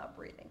say about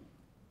breathing.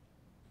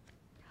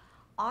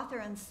 Author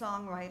and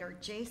songwriter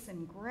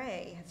Jason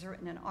Gray has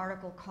written an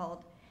article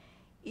called,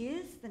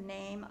 "Is the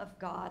Name of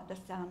God the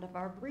Sound of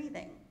Our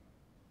Breathing?"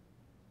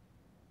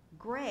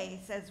 Gray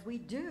says we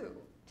do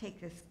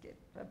take this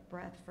gift of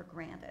breath for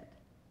granted.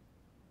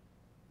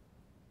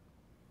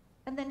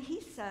 And then he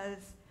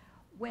says,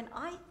 when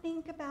I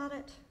think about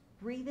it,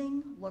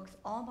 breathing looks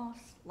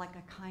almost like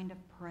a kind of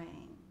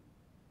praying.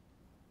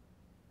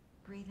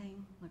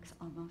 Breathing looks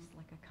almost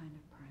like a kind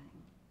of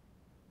praying.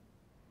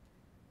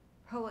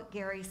 Poet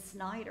Gary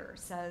Snyder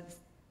says,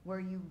 where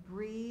you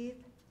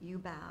breathe, you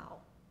bow.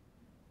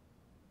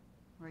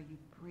 Where you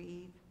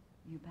breathe,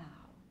 you bow.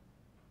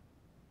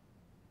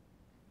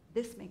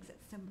 This makes it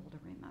simple to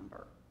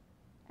remember,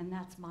 and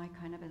that's my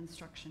kind of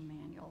instruction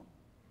manual.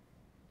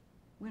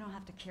 We don't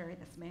have to carry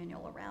this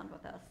manual around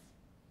with us.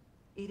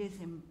 It is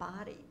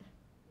embodied,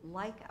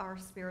 like our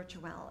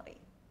spirituality.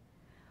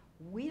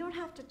 We don't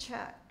have to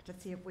check to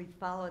see if we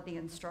followed the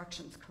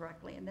instructions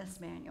correctly in this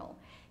manual,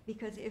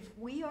 because if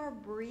we are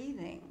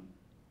breathing,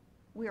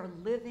 we are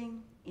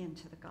living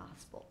into the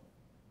gospel.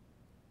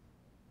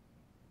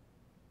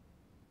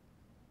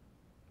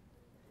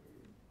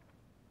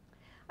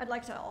 I'd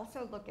like to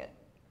also look at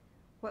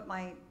what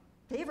my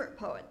favorite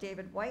poet,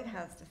 David White,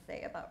 has to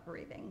say about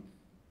breathing.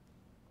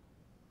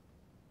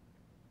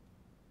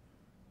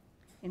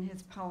 In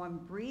his poem,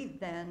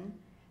 Breathe Then,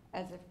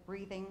 as if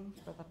breathing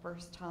for the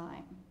first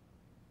time.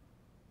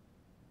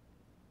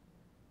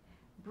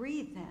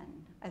 Breathe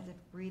then, as if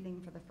breathing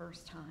for the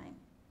first time.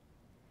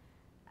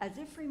 As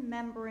if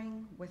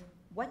remembering with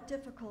what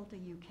difficulty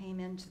you came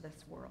into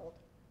this world,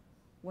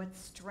 what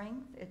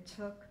strength it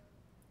took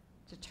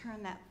to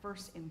turn that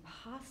first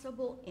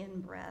impossible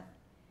in-breath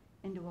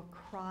into a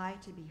cry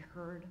to be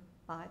heard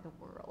by the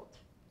world.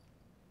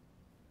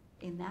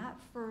 In that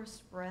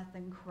first breath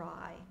and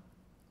cry,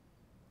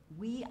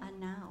 we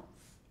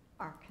announce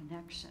our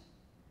connection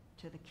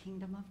to the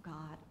kingdom of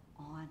God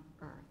on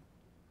earth.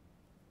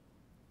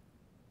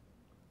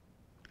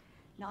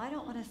 Now, I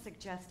don't want to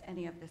suggest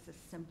any of this is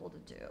simple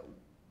to do.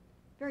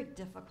 Very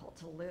difficult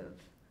to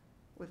live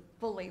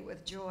fully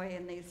with joy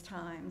in these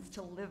times,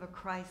 to live a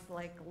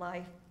Christ-like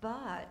life,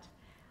 but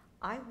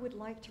I would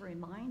like to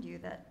remind you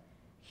that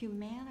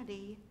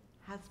humanity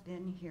has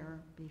been here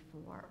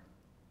before.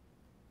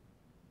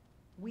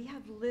 We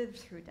have lived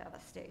through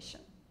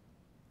devastation.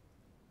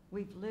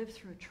 We've lived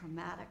through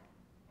traumatic,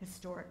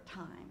 historic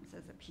times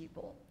as a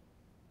people.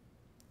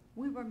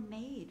 We were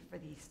made for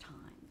these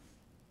times.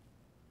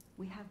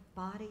 We have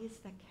bodies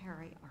that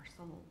carry our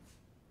souls.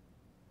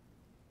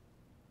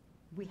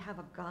 We have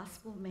a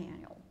gospel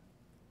manual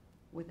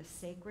with a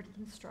sacred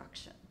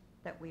instruction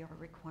that we are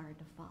required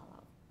to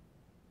follow.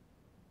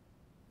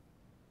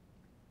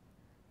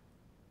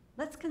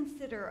 Let's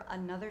consider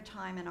another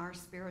time in our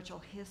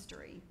spiritual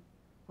history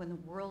when the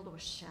world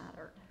was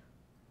shattered.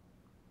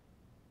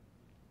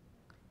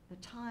 The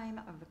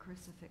time of the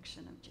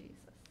crucifixion of Jesus.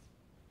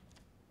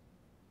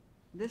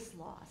 This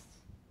loss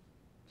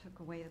took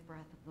away the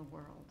breath of the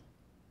world.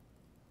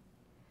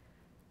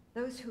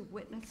 Those who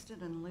witnessed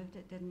it and lived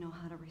it didn't know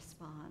how to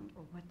respond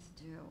or what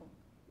to do.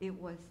 It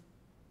was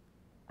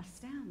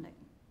astounding.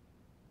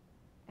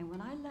 And when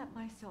I let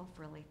myself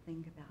really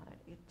think about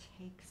it, it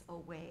takes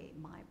away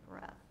my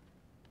breath.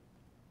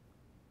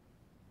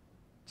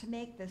 To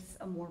make this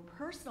a more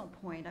personal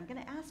point, I'm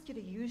going to ask you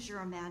to use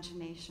your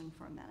imagination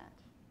for a minute.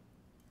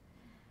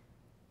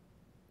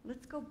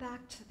 Let's go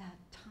back to that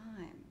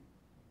time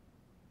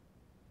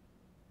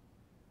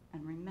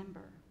and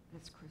remember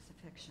this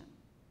crucifixion.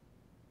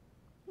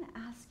 I'm going to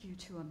ask you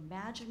to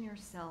imagine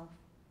yourself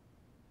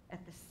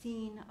at the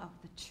scene of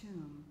the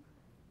tomb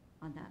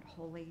on that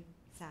Holy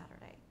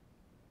Saturday,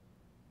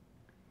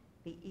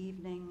 the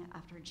evening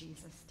after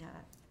Jesus'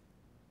 death.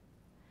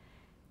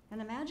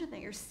 And imagine that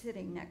you're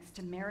sitting next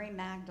to Mary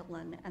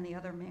Magdalene and the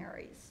other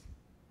Marys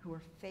who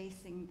are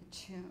facing the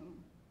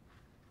tomb,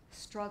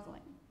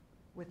 struggling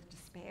with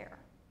despair.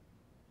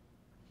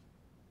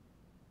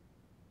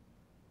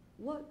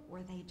 What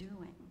were they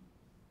doing?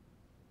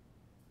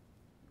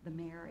 The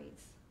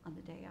Marys on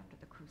the day after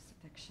the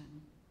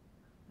crucifixion,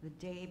 the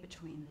day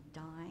between the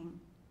dying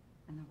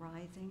and the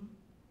rising.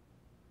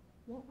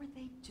 What were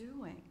they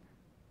doing?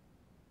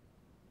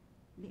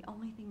 The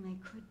only thing they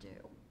could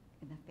do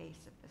in the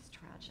face of this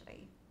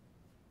tragedy.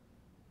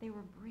 They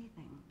were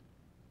breathing.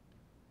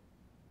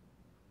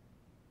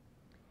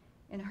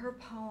 In her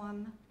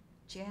poem,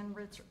 Jan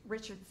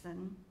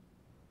Richardson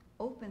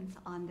opens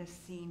on this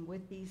scene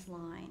with these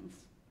lines.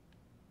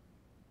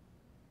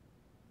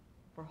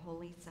 For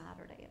Holy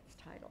Saturday, it's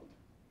titled.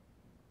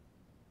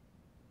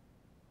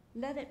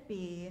 Let it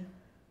be,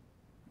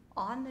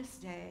 on this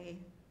day,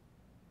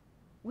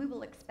 we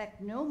will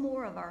expect no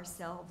more of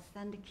ourselves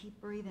than to keep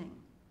breathing,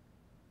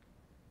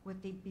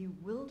 with the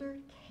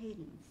bewildered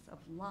cadence of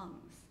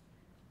lungs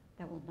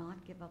that will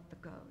not give up the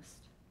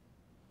ghost.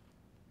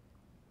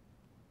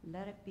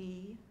 Let it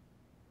be,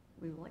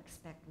 we will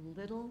expect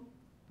little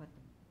but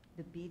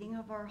the beating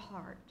of our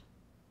heart,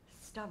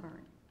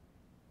 stubborn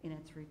in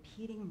its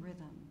repeating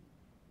rhythm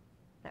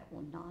that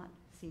will not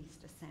cease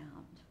to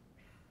sound.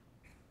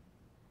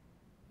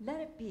 Let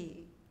it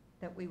be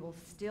that we will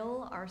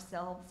still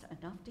ourselves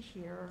enough to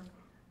hear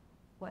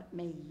what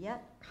may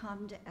yet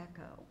come to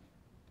echo,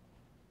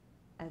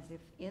 as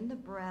if in the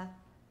breath,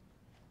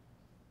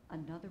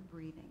 another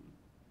breathing,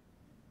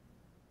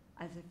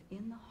 as if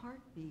in the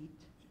heartbeat,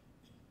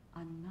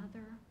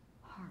 another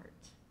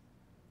heart.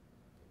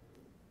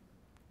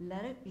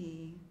 Let it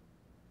be,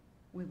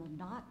 we will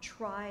not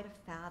try to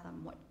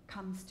fathom what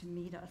comes to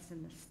meet us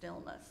in the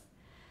stillness,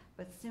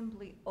 but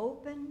simply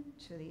open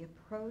to the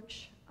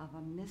approach of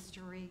a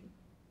mystery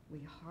we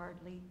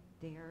hardly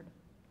dared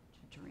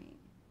to dream.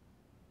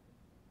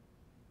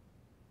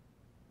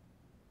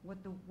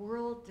 What the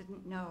world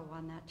didn't know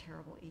on that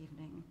terrible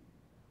evening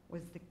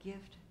was the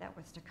gift that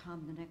was to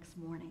come the next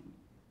morning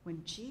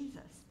when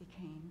Jesus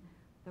became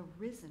the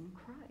risen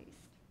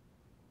Christ.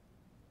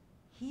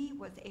 He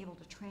was able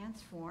to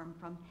transform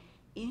from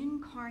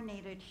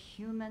incarnated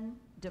human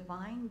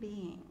divine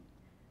being,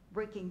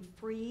 breaking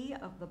free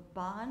of the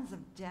bonds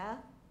of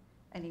death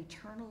and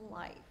eternal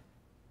life.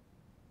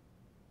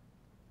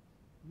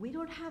 We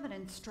don't have an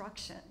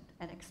instruction,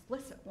 an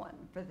explicit one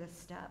for this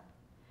step,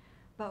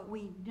 but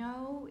we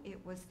know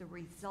it was the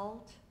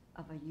result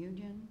of a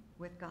union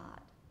with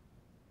God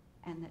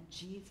and that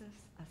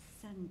Jesus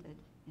ascended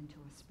into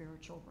a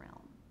spiritual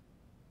realm.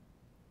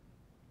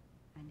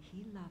 And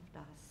he left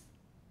us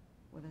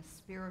with a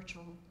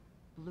spiritual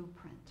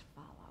blueprint to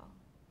follow.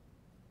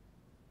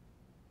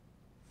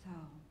 So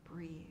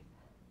breathe,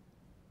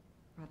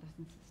 brothers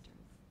and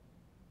sisters,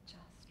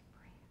 just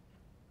breathe.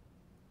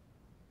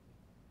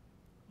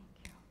 Thank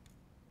you.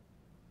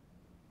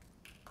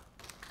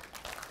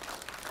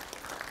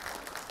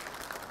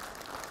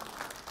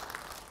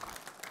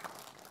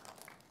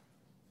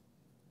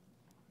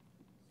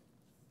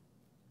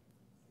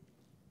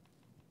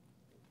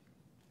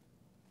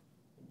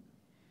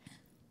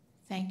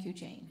 Thank you,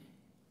 Jane.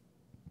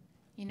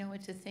 You know,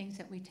 it's the things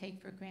that we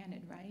take for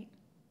granted, right?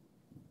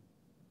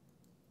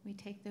 We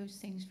take those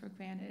things for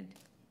granted.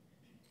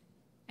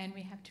 And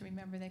we have to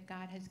remember that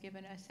God has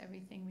given us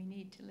everything we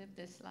need to live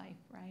this life,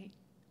 right?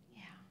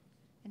 Yeah.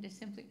 And to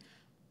simply,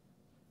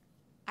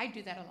 I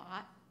do that a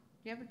lot.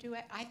 Do you ever do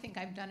it? I think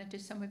I've done it to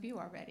some of you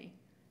already.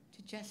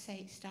 To just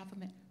say, stop a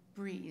minute,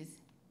 breathe.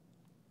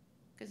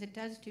 Because it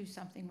does do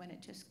something when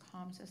it just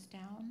calms us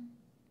down.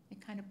 It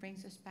kind of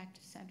brings us back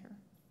to center.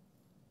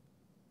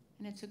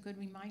 And it's a good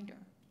reminder.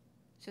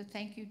 So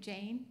thank you,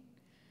 Jane.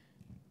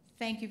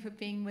 Thank you for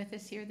being with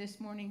us here this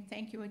morning.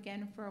 Thank you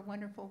again for a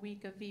wonderful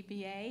week of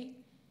VBA.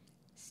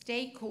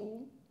 Stay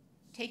cool.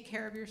 Take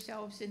care of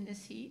yourselves in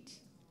this heat.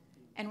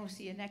 And we'll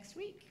see you next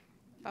week.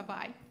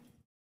 Bye-bye.